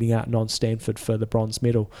just beating out Non-Stanford for the bronze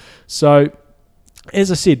medal. So,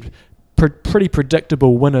 as I said, pretty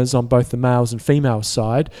predictable winners on both the males and females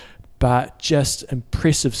side, but just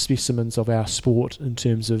impressive specimens of our sport in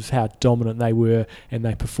terms of how dominant they were and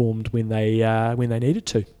they performed when they needed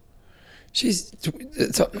to.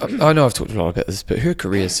 I know I've talked a lot about this, but her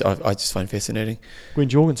career I just find fascinating. Gwen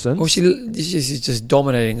Jorgensen. Well, she's just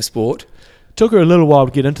dominating a sport. Took her a little while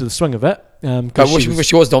to get into the swing of it.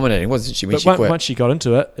 She was dominating, wasn't she? Once she got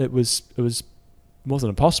into it, it wasn't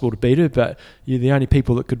impossible to beat her, but the only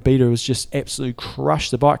people that could beat her was just absolutely crush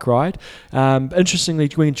the bike ride. Interestingly,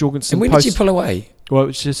 Gwen Jorgensen. And when did she pull away?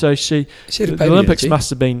 Well, she had a baby, the Olympics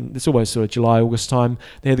must have been, it's always sort of July, August time.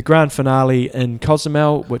 They had the grand finale in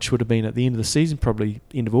Cozumel, which would have been at the end of the season, probably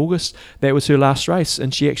end of August. That was her last race,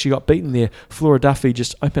 and she actually got beaten there. Flora Duffy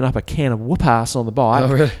just opened up a can of whoop-ass on the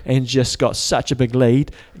bike and just got such a big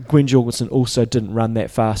lead. Gwen Jorgensen also didn't run that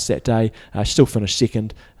fast that day. She still finished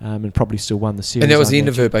second and probably still won the series. And that was the end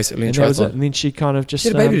of her, basically, in triathlon. That was it. And then she kind of just... She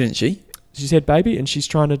had a baby, didn't she? She's had baby, and she's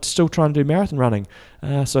still trying to do marathon running.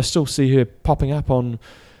 So I still see her popping up on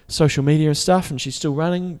social media and stuff, and she's still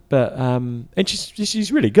running, but and she's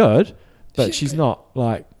really good, but she's not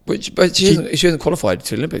like. But she hasn't qualified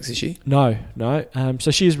to the Olympics, is she? No.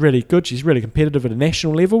 So she is really good. She's really competitive at a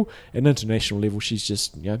national level, and international level. She's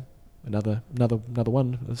just another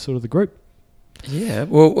one of sort of the group. Yeah.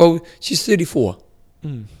 Well, she's 34.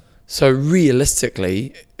 So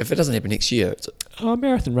realistically, if it doesn't happen next year,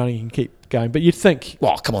 marathon running can keep going, but you'd think.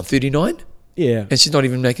 Well, come on, 39. Yeah. And she's not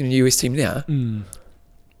even making a US team now.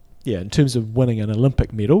 Yeah, in terms of winning an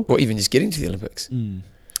Olympic medal. Or even just getting to the Olympics.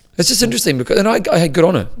 It's just interesting because, and I had good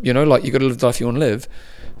on her, like you got to live the life you want to live.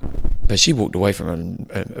 But she walked away from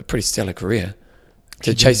a pretty stellar career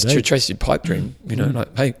to chase your pipe dream,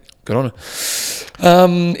 like, hey, good on her.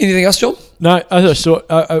 Anything else, John? No, I just saw,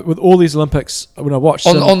 with all these Olympics, when I watched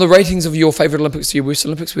on the ratings of your favourite Olympics to your worst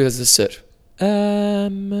Olympics, where does this sit?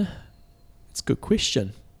 It's a good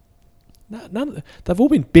question. They've all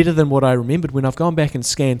been better than what I remembered when I've gone back and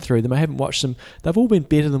scanned through them. I haven't watched them. They've all been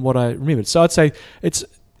better than what I remembered. So I'd say it's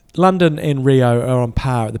London and Rio are on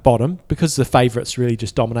par at the bottom because the favourites really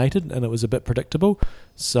just dominated and it was a bit predictable.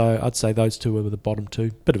 So I'd say those two were the bottom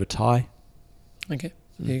two. Bit of a tie. Okay,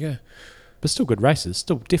 there you go. But still good races.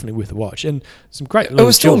 Still definitely worth a watch. And some great... It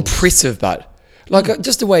was still impressive, but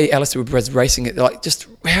just the way Alistair was racing it, just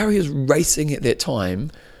how he was racing at that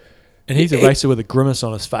time... And he's a racer with a grimace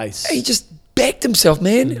on his face. He just backed himself,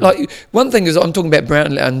 man. Like, one thing is, I'm talking about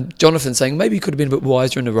Brown and Jonathan saying maybe he could have been a bit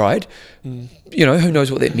wiser in the ride. Who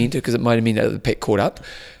knows what that meant, because it might have meant that the pack caught up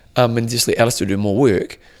and just let Alistair do more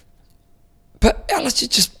work. But Alistair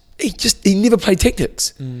he never played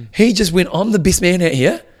tactics. He just went, I'm the best man out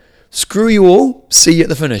here. Screw you all. See you at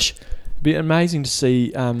the finish. It'd be amazing to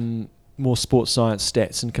see more sports science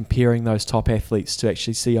stats and comparing those top athletes to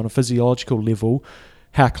actually see on a physiological level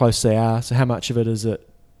how close they are. So how much of it is it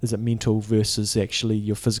mental versus actually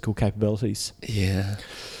your physical capabilities? Yeah.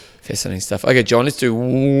 Fascinating stuff. Okay, John, let's do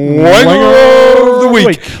Wango! of the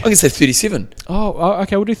week. I'm going to say 37. Oh,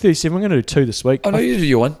 okay, we'll do 37. We're going to do 2 this week. Oh, no, you do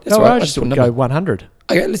your one. That's No, right. I just want want to go 100.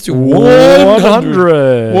 Okay, let's do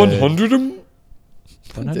 100. 100.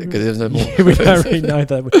 100. Because there's no more. We don't really know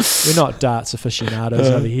that. We're not darts aficionados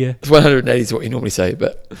over here. 180 is what you normally say,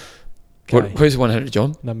 but Okay. who's 100,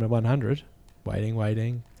 John? Number 100.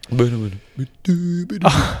 Waiting. Oh,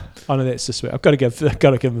 no, that's this week. I've got to give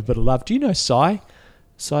him a bit of love. Do you know Sai?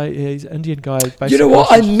 Sai, he's an Indian guy. You know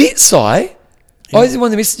what? I met Sai. Yeah. Oh, he's the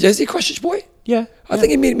one that messaged. Is he a Christchurch boy? Yeah. I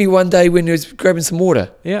think he met me one day when he was grabbing some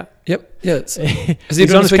water. Yeah. Yep. Yeah. Is he He's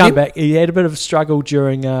doing on this his weekend? comeback. He had a bit of a struggle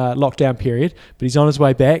during lockdown period, but he's on his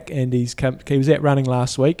way back, and he was out running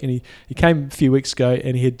last week, and he came a few weeks ago,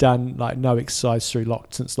 and he had done like no exercise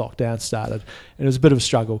since lockdown started, and it was a bit of a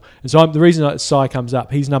struggle. And so the reason that Sai comes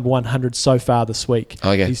up, he's number 100 so far this week.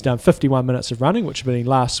 Okay. He's done 51 minutes of running, which would have been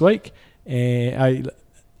last week, and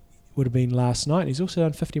would have been last night. He's also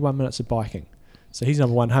done 51 minutes of biking, so he's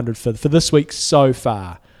number 100 for this week so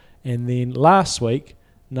far. And then last week,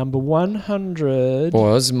 number 100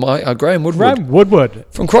 was my Graham Woodward Graham Woodward.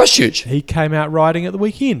 from Christchurch. He came out riding at the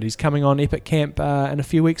weekend. He's coming on Epic Camp in a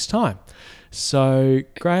few weeks' time. So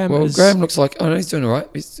Graham Graham looks like, oh no, he's doing all right.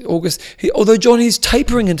 It's August. Although John is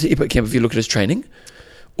tapering into Epic Camp if you look at his training.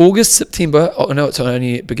 August, September. I know it's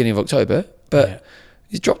only beginning of October, but Yeah.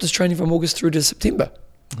 he's dropped his training from August through to September.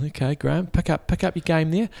 Okay, Graham, pick up your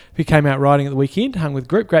game there. He came out riding at the weekend, hung with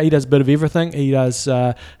group. Great, he does a bit of everything. He does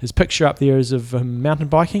his picture up there is of mountain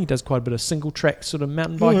biking. He does quite a bit of single track sort of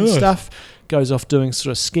mountain biking stuff. Goes off doing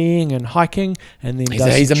sort of skiing and hiking, and then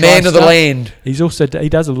He's a man of the land. He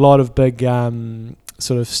does a lot of big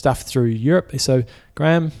sort of stuff through Europe. So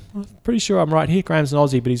Graham, I'm pretty sure I'm right here. Graham's an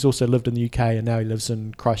Aussie, but he's also lived in the UK and now he lives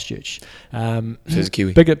in Christchurch. So he's a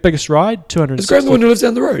Kiwi. Biggest ride, 260. Is Graham the one who lives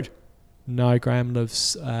down the road? No, Graham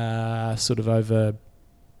lives sort of over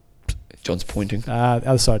John's pointing.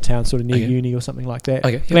 other side of town, sort of near Okay. uni or something like that.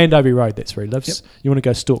 Okay, yep. Glendowie Road, that's where he lives. Yep. You want to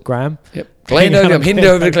go stalk Graham? Yep. Glendowie. I'm heading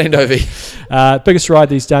over to Glendowie. Biggest ride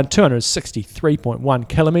that he's done, 263.1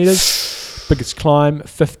 kilometres. Biggest climb,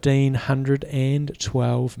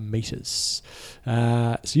 1,512 metres.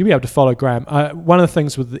 So you'll be able to follow Graham. One of the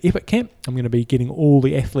things with the Epic Camp, I'm going to be getting all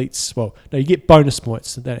the athletes, you get bonus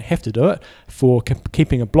points. They don't have to do it for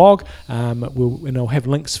keeping a blog. And I'll have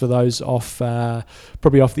links for those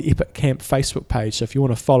probably off the Epic Camp Facebook page. So if you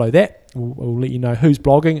want to follow that, we'll let you know who's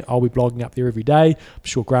blogging. I'll be blogging up there every day. I'm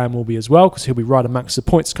sure Graham will be as well because he'll be right amongst the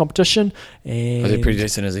points competition. And Is he pretty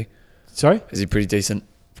decent, is he? Sorry? Is he pretty decent?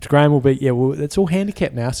 Graham will be, it's all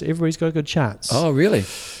handicapped now, so everybody's got a good chance. Oh, really?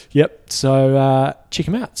 Yep, so check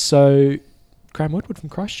him out. So, Graham Woodward from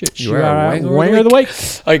Christchurch. You are a Wanger of the week.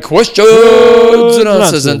 Hey, questions and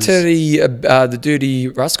answers. And Terry, the Dirty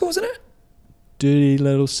Rascal, isn't it? Dirty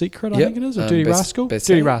Little Secret, I Yep. think it is, or Dirty Rascal? best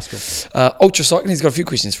Dirty seller. Rascal. Ultra Cycling, he's got a few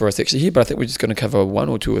questions for us actually here, but I think we're just going to cover one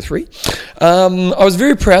or two or three. I was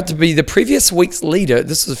very proud to be the previous week's leader,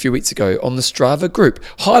 this was a few weeks ago, on the Strava group.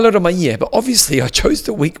 Highlight of my year, but obviously I chose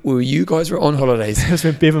the week where you guys were on holidays. That's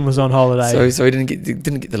when Bevan was on holiday. So he didn't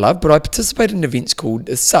get the love, but I participated in events called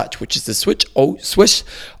Such, which is the Swiss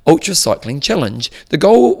Ultra Cycling Challenge. The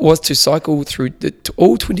goal was to cycle through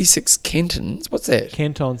all 26 cantons. What's that?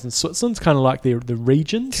 Cantons in Switzerland's kind of like the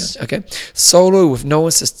regions. Okay. Solo with no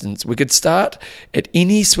assistance. We could start at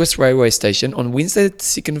any Swiss railway station on Wednesday, the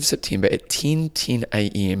 2nd of September at 10:10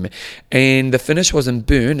 a.m. And the finish was in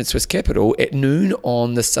Bern, its Swiss capital, at noon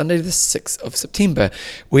on the Sunday, the 6th of September.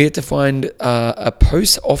 We had to find a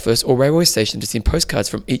post office or railway station to send postcards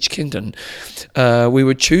from each canton. We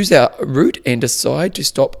would choose our route and decide to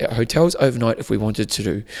stop at hotels overnight if we wanted to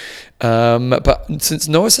do. But since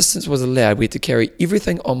no assistance was allowed, we had to carry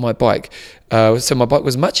everything on my bike. So my bike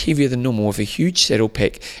was much heavier than normal with a huge saddle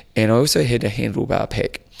pack, and I also had a handlebar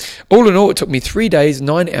pack. All in all, it took me 3 days,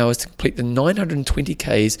 9 hours to complete the 920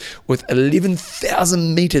 Ks with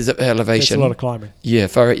 11,000 metres of elevation. That's a lot of climbing. Yeah,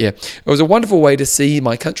 far out, yeah. It was a wonderful way to see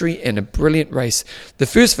my country and a brilliant race. The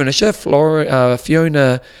first finisher,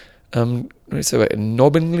 Fiona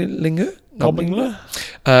Nobenlinger,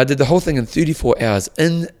 did the whole thing in 34 hours.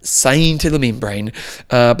 Insane to the membrane.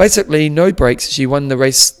 Basically, no breaks. She won the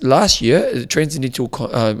race last year, a transcendental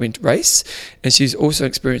race, and she's also an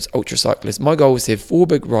experienced ultra cyclist. My goal was to have 4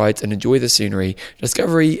 big rides and enjoy the scenery,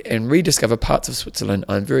 discovery, and rediscover parts of Switzerland.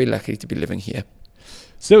 I'm very lucky to be living here.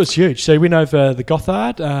 So that was huge. So he went over the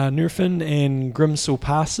Gotthard, Nurefen and Grimsel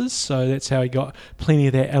passes. So that's how he got plenty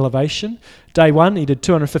of that elevation. Day 1, he did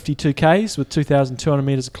 252 Ks with 2,200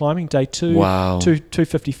 metres of climbing. Day 2, Wow.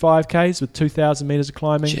 255 Ks with 2,000 metres of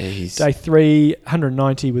climbing. Jeez. Day 3,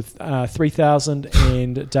 190 with 3,000.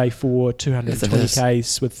 And day 4, 220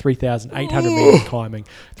 Ks with 3,800 metres of climbing.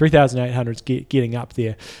 3,800 is getting up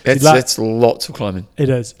there. That's lots of climbing. It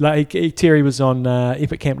is. Terry was on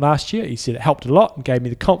Epic Camp last year. He said it helped a lot and gave me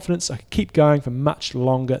the confidence I could keep going for much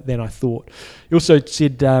longer than I thought. He also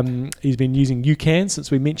said he's been using UCAN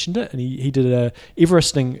since we mentioned it, and he did a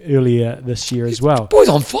Everesting earlier this year as well. Boy's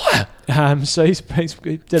on fire. So he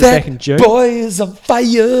did it back in June. Boy is on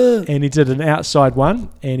fire. And he did an outside one,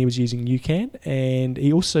 and he was using UCAN. And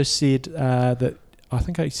he also said that I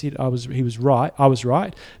think he said I was right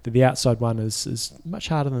that the outside one is much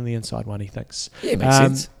harder than the inside one. He thinks. Yeah, it makes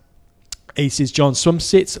sense. He says John swim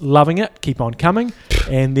sets, loving it, keep on coming.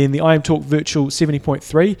 And then the I Am Talk Virtual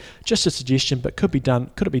 70.3, just a suggestion, but could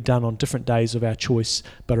it be done on different days of our choice,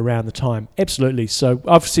 but around the time? Absolutely. So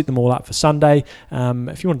I've set them all up for Sunday.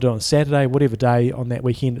 If you want to do it on Saturday, whatever day on that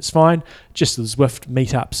weekend, it's fine. Just the Zwift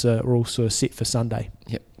meetups are also set for Sunday.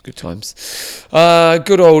 Yep, good times.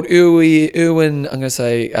 Good old Erwin, I'm going to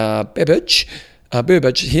say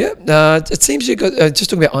Burbage here. It seems you got just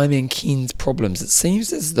talking about Ironman Cairns problems. It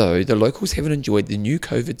seems as though the locals haven't enjoyed the new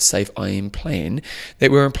COVID-safe IM plan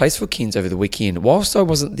that were in place for Cairns over the weekend. Whilst I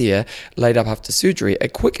wasn't there, laid up after surgery, a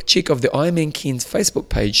quick check of the Ironman Cairns Facebook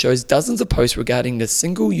page shows dozens of posts regarding the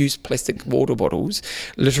single-use plastic water bottles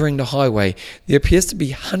littering the highway. There appears to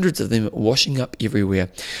be hundreds of them washing up everywhere.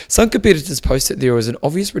 Some competitors posted there was an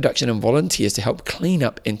obvious reduction in volunteers to help clean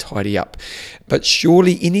up and tidy up. But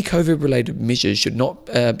surely any COVID-related measures should not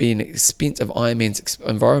be an expense of Ironman's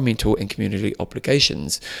environmental and community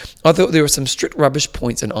obligations. I thought there were some strict rubbish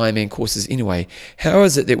points in Ironman courses anyway. How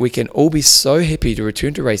is it that we can all be so happy to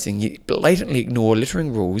return to racing yet blatantly ignore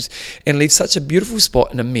littering rules and leave such a beautiful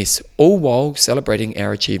spot in a mess, all while celebrating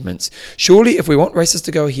our achievements? Surely if we want races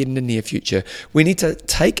to go ahead in the near future, we need to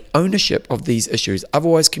take ownership of these issues.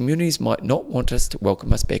 Otherwise communities might not want us to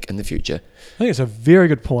welcome us back in the future. I think it's a very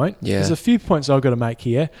good point. Yeah. There's a few points I've got to make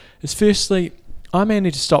here. Is firstly, I may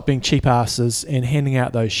need to stop being cheap asses and handing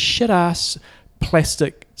out those shit ass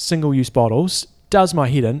plastic single-use bottles. Does my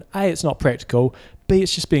head in. A, it's not practical. B,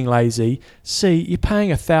 it's just being lazy. C, you're paying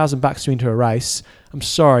 $1,000 to enter a race. I'm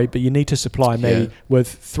sorry, but you need to supply me with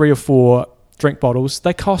 3 or 4 drink bottles.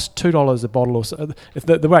 They cost $2 a bottle, or so. If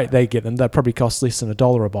the rate they get them, they probably cost less than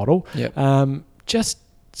 $1 a bottle. Yep. Just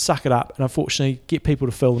suck it up and unfortunately get people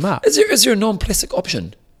to fill them up. Is there a non-plastic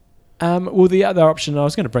option? Well, the other option, I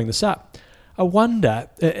was going to bring this up. I wonder,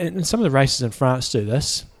 and some of the races in France do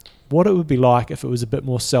this, what it would be like if it was a bit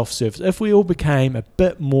more self-service. If we all became a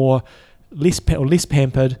bit more less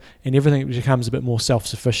pampered and everything becomes a bit more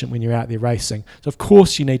self-sufficient when you're out there racing. So, of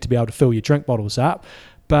course, you need to be able to fill your drink bottles up,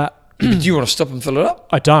 but... Do you want to stop and fill it up?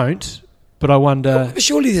 I don't, but I wonder...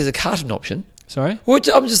 Surely there's a carton option. Sorry? Well,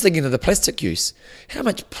 I'm just thinking of the plastic use. How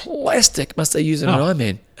much plastic must they use in an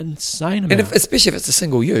Ironman? Insane amount. And especially if it's a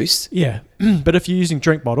single use. Yeah, but if you're using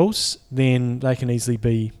drink bottles, then they can easily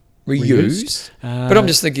be reused. But I'm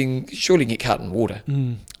just thinking, surely you can get carton water.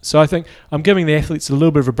 So I think I'm giving the athletes a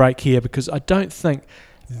little bit of a break here because I don't think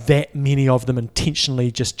that many of them intentionally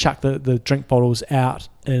just chuck the drink bottles out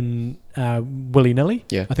in willy-nilly.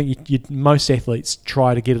 Yeah. I think most athletes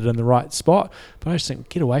try to get it in the right spot, but I just think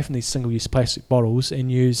get away from these single-use plastic bottles and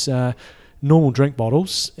use normal drink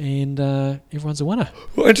bottles, and everyone's a winner.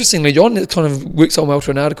 Well, interestingly, John, it kind of works on well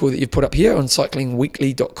to an article that you've put up here on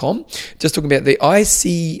cyclingweekly.com, just talking about the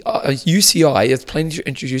UCI is planning to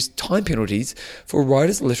introduce time penalties for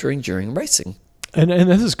riders littering during racing. And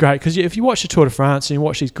this is great because if you watch the Tour de France and you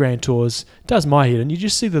watch these Grand Tours, it does my head, and you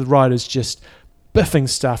just see the riders just biffing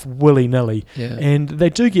stuff willy-nilly. Yeah. And they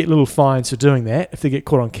do get little fines for doing that. If they get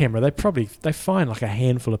caught on camera, they fine like a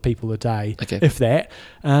handful of people a day, if that.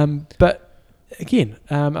 But again,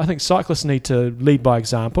 I think cyclists need to lead by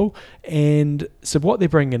example. And so what they're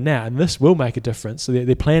bringing in now, and this will make a difference, so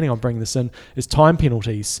they're planning on bringing this in, is time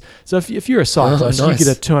penalties. So if you're a cyclist, nice. you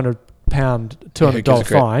get a $200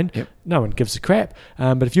 fine. Yep. No one gives a crap.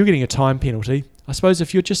 But if you're getting a time penalty, I suppose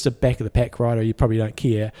if you're just a back of the pack rider, you probably don't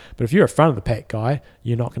care. But if you're a front of the pack guy,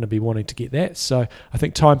 you're not going to be wanting to get that. So I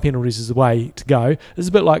think time penalties is the way to go. It's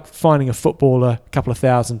a bit like finding a footballer a couple of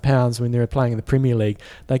 £1,000 when they're playing in the Premier League.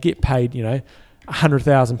 They get paid,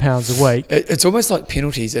 £100,000 a week. It's almost like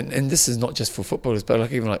penalties, and this is not just for footballers, but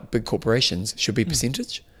like even like big corporations should be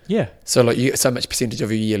percentage. Yeah. So like you so much percentage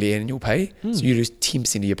of your yearly annual pay, so you lose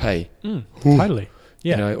 10% of your pay. Totally.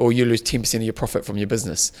 Yeah. Or you lose 10% of your profit from your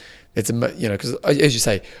business. It's because as you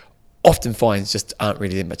say, often finds just aren't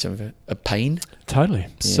really that much of a pain. Totally.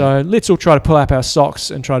 So let's all try to pull up our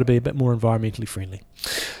socks and try to be a bit more environmentally friendly.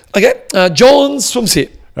 Okay, John's swim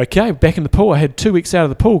set. Okay, back in the pool. I had 2 weeks out of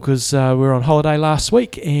the pool because we were on holiday last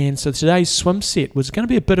week, and so today's swim set was going to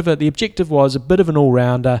be the objective was a bit of an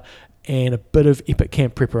all-rounder and a bit of Epic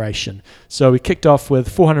Camp preparation. So we kicked off with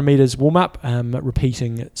 400 metres warm-up,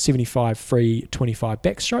 repeating 75 free, 25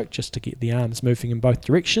 backstroke, just to get the arms moving in both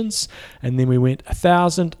directions, and then we went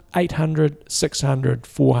 1,000, 800, 600,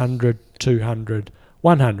 400, 200,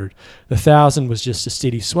 100. The 1,000 was just a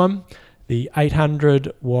steady swim. The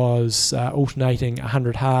 800 was alternating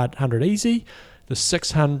 100 hard, 100 easy. The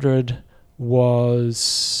 600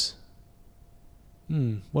 was...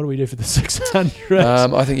 what do we do for the 600?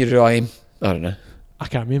 I think you did IM. I don't know. I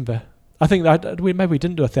can't remember. I think maybe we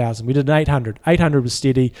didn't do 1,000. We did an 800. 800 was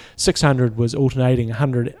steady. 600 was alternating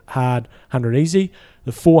 100 hard, 100 easy.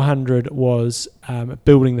 The 400 was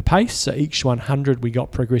building the pace. So each 100 we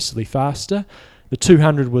got progressively faster. The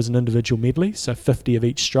 200 was an individual medley, so 50 of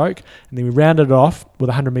each stroke. And then we rounded it off with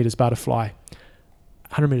 100 metres butterfly.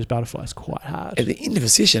 100 metres butterfly is quite hard. At the end of a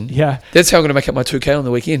session? Yeah. That's how I'm going to make up my 2K on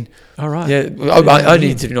the weekend. All right. Yeah, I only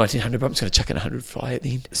need to do 1,900, but I'm just going to chuck in 100 fly at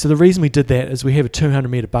the end. So the reason we did that is we have a 200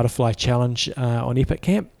 metre butterfly challenge on Epic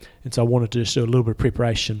Camp, and so I wanted to just do a little bit of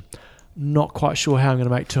preparation. Not quite sure how I'm going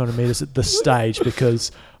to make 200 metres at this stage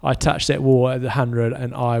because I touched that wall at the 100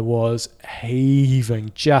 and I was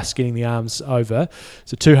heaving, just getting the arms over.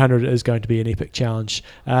 So 200 is going to be an epic challenge.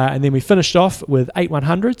 And then we finished off with 8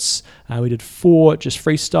 100s. We did 4 just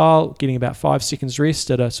freestyle, getting about 5 seconds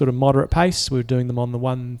rest at a sort of moderate pace. We were doing them on the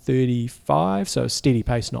 135, so a steady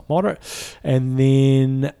pace, not moderate. And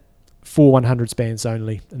then 4 100s bands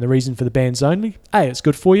only. And the reason for the bands only, it's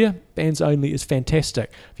good for you. Bands only is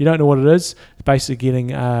fantastic. If you don't know what it is, it's basically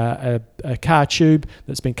getting a car tube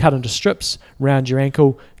that's been cut into strips around your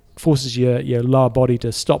ankle, forces your lower body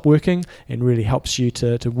to stop working and really helps you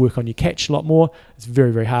to work on your catch a lot more. It's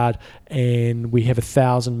very, very hard. And we have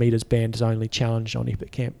 1,000 metres bands only challenge on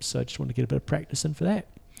Epic Camp. So I just want to get a bit of practice in for that.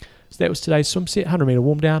 So that was today's swim set, 100 metre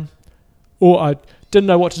warm down. Or I didn't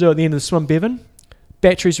know what to do at the end of the swim, Bevan.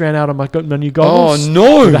 Batteries ran out on my new goggles. Oh,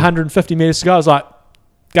 no. With 150 metres to go. I was like,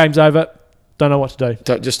 game's over. Don't know what to do.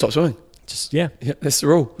 Don't just stop swimming. Yeah, that's the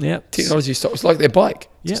rule. Yeah. Technology stops. It's like their bike.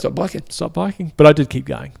 Yeah. Stop biking. Stop biking. But I did keep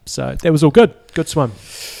going. So that was all good. Good swim.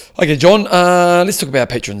 Okay, John, let's talk about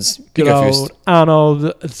patrons. You go first. Arnold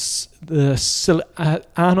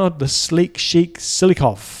the Sleek Chic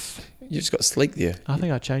Silikov. You just got Sleek there. I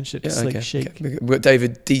think I changed it to Sleek Chic. Okay. We've got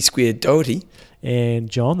David D Squared Doherty. And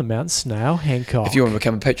John the Mountain Snail Hancock. If you want to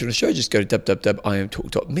become a patron of the show, just go to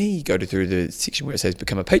www.iamtalk.me, go through the section where it says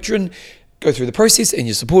become a patron, go through the process, and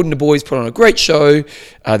you're supporting the boys, put on a great show.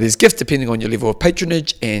 There's gifts depending on your level of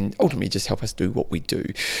patronage, and ultimately just help us do what we do.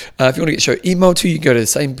 If you want to get the show emailed to you, go to the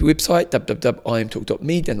same website,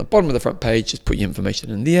 www.iamtalk.me. Down the bottom of the front page, just put your information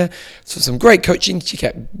in there. So some great coaching. Check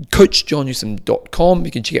out coachjohnnewsom.com.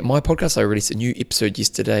 You can check out my podcast. I released a new episode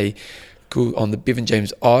yesterday on the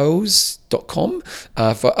bevanjamesisles.com.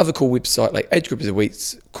 For other cool websites like Age Group of the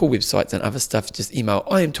Week's cool websites and other stuff, just email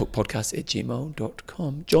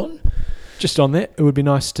iamtalkpodcast@gmail.com. John? Just on that, it would be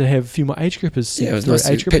nice to have a few more age groupers. Yeah, it was nice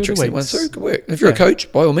to Patrick sent one through. Good work. If you're a coach,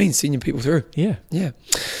 by all means, send your people through. Yeah.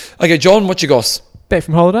 Okay, John, what's your goss? Back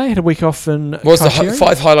from holiday, had a week off in What's the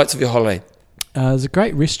 5 highlights of your holiday? There's a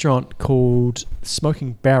great restaurant called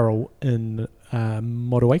Smoking Barrel in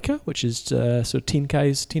Motueka, which is sort of 10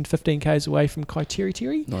 to 15 Ks away from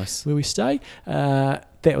Kaiteri, nice, where we stay. That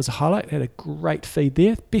was a highlight. Had a great feed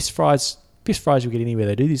there. Best fries you'll get anywhere.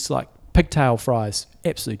 They do these like pigtail fries,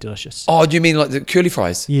 absolutely delicious. Oh, do you mean like the curly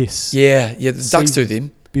fries? Yes. Yeah, the ducks do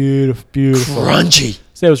them. Beautiful. Crunchy.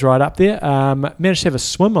 So that was right up there. Managed to have a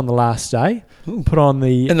swim on the last day. Ooh. Put on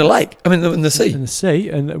the in the lake. I mean, in the sea. In the sea,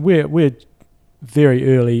 and we're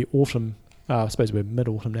very early autumn. I suppose we're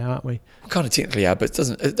mid-autumn now, aren't we? We kind of technically are, but it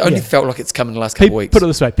doesn't. It only felt like it's come in the last couple of weeks. Put it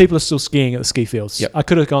this way, people are still skiing at the ski fields. Yep. I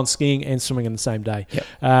could have gone skiing and swimming in the same day. Yep.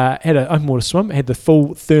 Had an open water swim, had the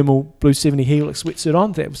full thermal Blue 70 Helix wetsuit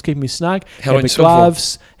on, that was keeping me snug. How had the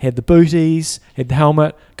gloves, had the booties, had the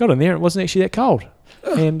helmet. Got in there and it wasn't actually that cold.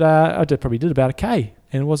 Oh. And I probably did about a K.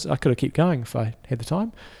 And I could have kept going if I had the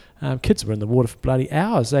time. Kids were in the water for bloody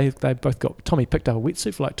hours. They both got... Tommy picked up a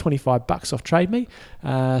wetsuit for like $25 off Trade Me.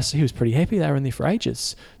 So he was pretty happy. They were in there for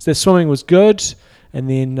ages. So their swimming was good. And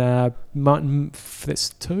then that's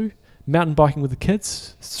 2. Mountain biking with the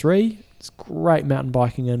kids, 3. It's great mountain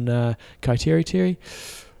biking in Kaiteri.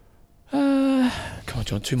 Come on,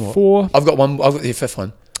 John, 2 more. 4. I've got one. I've got the 5th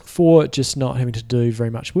one. 4, just not having to do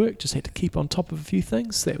very much work. Just had to keep on top of a few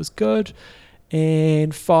things. That was good.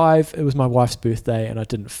 And 5, it was my wife's birthday, and I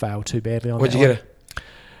didn't fail too badly on What'd that you one. get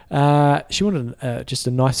her? She wanted just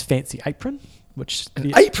a nice fancy apron, which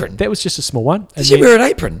An apron? that was just a small one. Did you wear an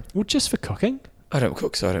apron? Well, just for cooking. I don't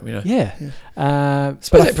cook, so I don't know. Yeah. I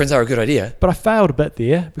suppose aprons are a good idea. But I failed a bit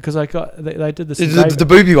there because I got they did this. The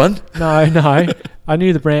booby one? No. I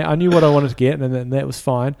knew the brand. I knew what I wanted to get, and then that was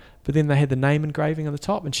fine. But then they had the name engraving on the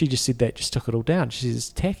top, and she just said that just took it all down. She says it's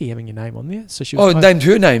tacky having your name on there. So she was named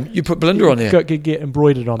her name. You put Belinda on there. Get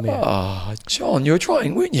embroidered on there. Oh, John, you were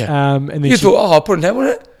trying, weren't you? And then You thought, I'll put a name on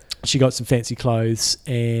it? she got some fancy clothes,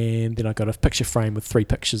 and then I got a picture frame with 3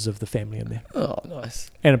 pictures of the family in there, Oh,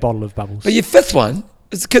 nice. and a bottle of bubbles. But your 5th one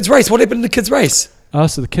is the kids' race. What happened in the kids' race? Oh,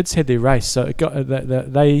 so the kids had their race. So it got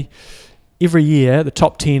they every year the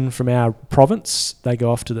top 10 from our province, they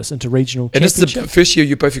go off to this interregional And this is championship. the first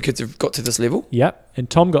year both your kids have got to this level? Yep, and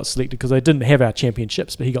Tom got selected because they didn't have our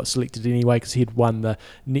championships, but he got selected anyway because he had won the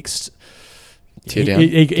next Tear down.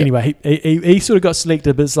 Anyway, he sort of got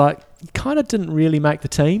selected, but it's like he kind of didn't really make the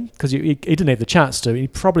team because he didn't have the chance to. He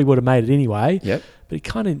probably would have made it anyway. Yep. But he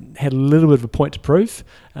kind of had a little bit of a point to prove,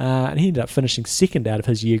 and he ended up finishing second out of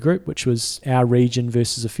his year group, which was our region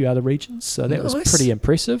versus a few other regions. So that was Nice. pretty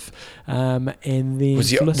impressive. And then Was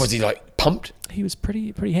he like pumped? he was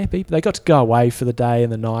pretty happy. They got to go away for the day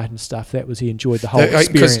and the night and stuff. He enjoyed the whole experience.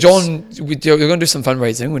 Because John, we were going to do some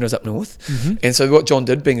fundraising when I was up north. Mm-hmm. And so what John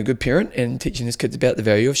did, being a good parent and teaching his kids about the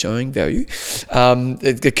value of showing value,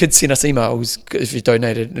 the kids sent us emails if you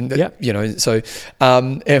donated. And, Yep. you know, so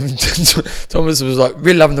and Thomas was like,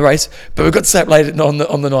 really loving the race, but we got to stay up late on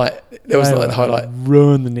the night. That was They like the were highlight.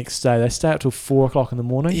 ruined the next day. They stay out till 4 o'clock in the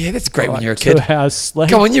morning. Yeah, that's great when Like you're a kid. 2 hours sleep.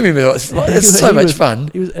 Come on, you remember that. It's so He much was- fun.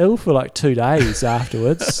 He was ill for like 2 days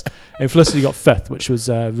afterwards. And Felicity got 5th, which was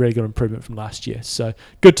a really good improvement from last year. So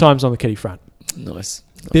good times on the kiddie front. Nice.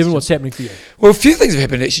 Bevan, what's happening for you? Well, a few things have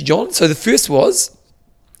happened actually, John. So the first was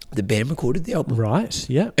the band recorded the album. Right,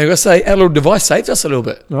 yeah. And I got to say, our little device saved us a little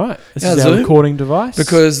bit. Right. This Yeah, is our Zoom. recording device.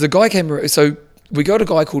 Because the guy came, so we got a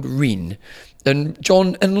guy called Ren. And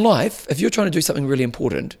John, in life, if you're trying to do something really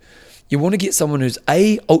important, you want to get someone who's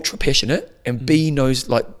A, ultra passionate, and B, knows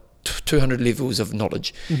like 200 levels of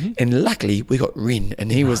knowledge. Mm-hmm. And luckily we got Ren,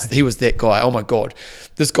 and he was that guy. Oh my God.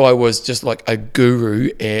 This guy was just like a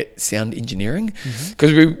guru at sound engineering.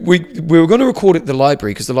 Because we were going to record at the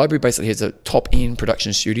library, because the library basically has a top end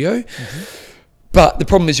production studio. But the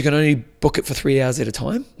problem is you can only book it for 3 hours at a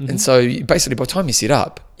time. And so basically by the time you set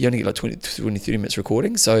up, you only get like 20, 30 minutes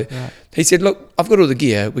recording. So he said, look, I've got all the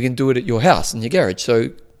gear. We can do it at your house in your garage. So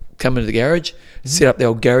come into the garage, set up the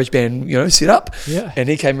old garage band, set up. Yeah. And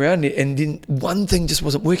he came around and then one thing just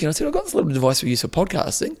wasn't working. I said, I've got this little device we use for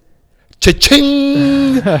podcasting.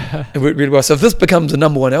 Cha-ching! It worked really well. So if this becomes a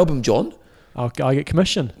 #1 album, John, I get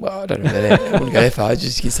commission. well, I don't know about that. I wouldn't go that far. I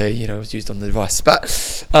just can say, it was used on the device. But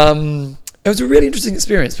it was a really interesting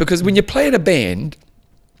experience because when you play in a band,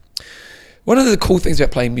 one of the cool things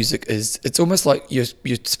about playing music is it's almost like you're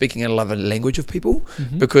speaking another language of people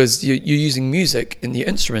because you're using music and the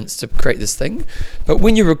instruments to create this thing. But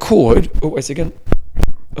when you record, oh, wait a second.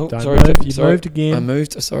 Oh, Don't sorry. move. You sorry. moved again. I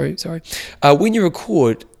moved. Sorry. When you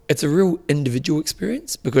record, it's a real individual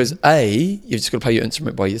experience because you've just got to play your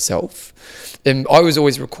instrument by yourself. And I was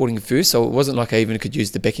always recording first, so it wasn't like I even could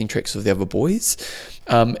use the backing tracks of the other boys.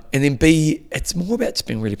 And then B, it's more about just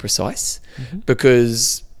being really precise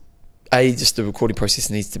because just the recording process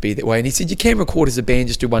needs to be that way. And he said you can record as a band,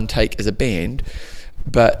 just do one take as a band,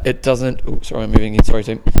 but it doesn't. Oh, sorry, I'm moving in. Sorry,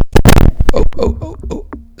 team. Oh.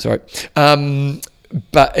 Sorry.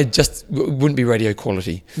 But it just wouldn't be radio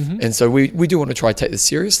quality. And so we do want to try to take this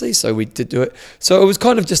seriously. So we did do it. So it was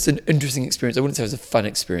kind of just an interesting experience. I wouldn't say it was a fun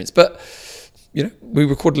experience, but we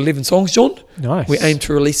recorded 11 songs, John. Nice. We aim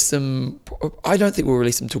to release them. I don't think we'll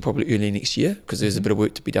release them until probably early next year because there's a bit of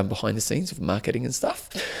work to be done behind the scenes with marketing and stuff.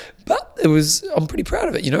 But I'm pretty proud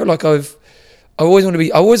of it. I always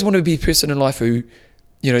want to be a person in life who,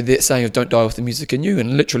 that saying of don't die with the music in you,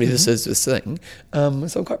 and literally this is this thing. So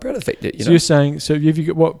I'm quite proud of the fact that, So you're saying,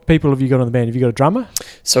 what people have you got on the band? Have you got a drummer?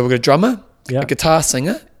 So we've got a drummer, Yeah. a guitar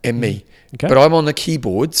singer, and me. Okay. But I'm on the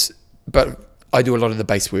keyboards, but I do a lot of the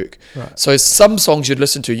bass work. Right. So some songs you'd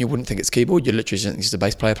listen to and you wouldn't think it's keyboard, you literally just think it's just a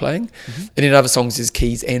bass player playing. And then other songs there's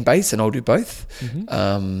keys and bass, and I'll do both.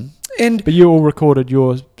 But you all recorded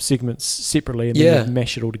your segments separately and then you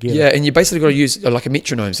mash it all together. Yeah, and you basically got to use like a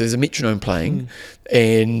metronome. So there's a metronome playing,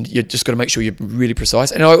 and you just got to make sure you're really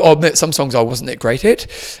precise. And I'll admit some songs I wasn't that great at,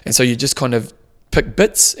 and so you just kind of pick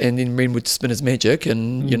bits, and then Ren would spin his magic,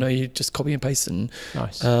 and you just copy and paste. And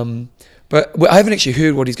Nice. but I haven't actually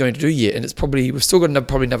heard what he's going to do yet, and we've still got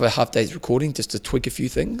probably another half day's recording just to tweak a few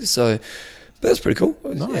things. So, That's pretty cool.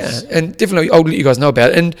 Nice. Yeah. And definitely, I'll let you guys know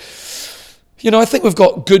about it. And, I think we've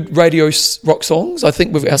got good radio rock songs. I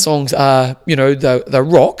think our songs are, they're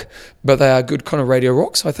rock, but they are good kind of radio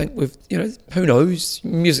rock. So I think who knows?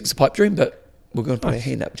 Music's a pipe dream, but we're going to put our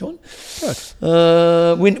hand up, John. Good.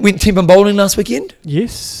 Went Tempin bowling last weekend.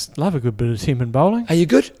 Yes, love a good bit of Tempin bowling. Are you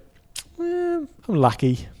good? I'm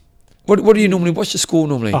lucky. What do you normally? What's your score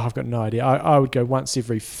normally? Oh, I've got no idea. I would go once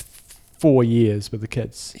every 4 years with the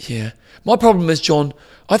kids. Yeah. My problem is, John,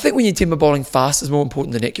 I think when you're timber bowling fast is more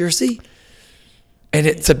important than accuracy. And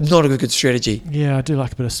it's not a good strategy. Yeah, I do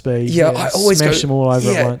like a bit of speed. Yeah, I always smash them all over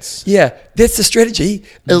at once. Yeah, that's the strategy,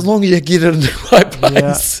 as long as you get it in the right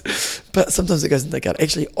place. Yeah. But sometimes it goes in the gutter.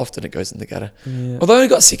 Actually, often it goes in the gutter. Yeah. Although I only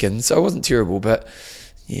got second, so it wasn't terrible. But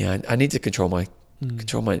yeah, I need to control my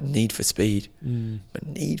need for speed. My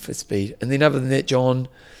need for speed. And then other than that, John...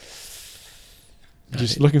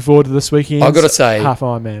 Just looking forward to this weekend. I've got to say... Half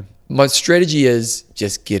Ironman. My strategy is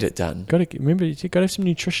just get it done. Remember, you got to have some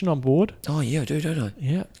nutrition on board. Oh yeah, I do, don't I?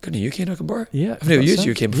 Yeah. Got a UCAN I can borrow? Yeah. I've never used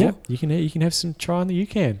UCAN before. Yeah, you can have some try on the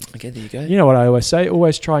UCAN. Okay, there you go. You know what I always say?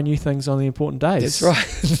 Always try new things on the important days. That's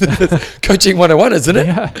right. Coaching 101, isn't it?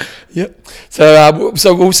 Yeah. Yep.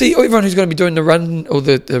 So we'll see everyone who's going to be doing the run or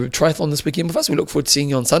the triathlon this weekend with us. We look forward to seeing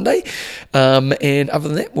you on Sunday. And other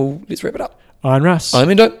than that, let's wrap it up. I'm Russ. I'm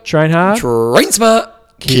Endo. Train hard. Train smart.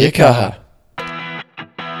 Kia kaha.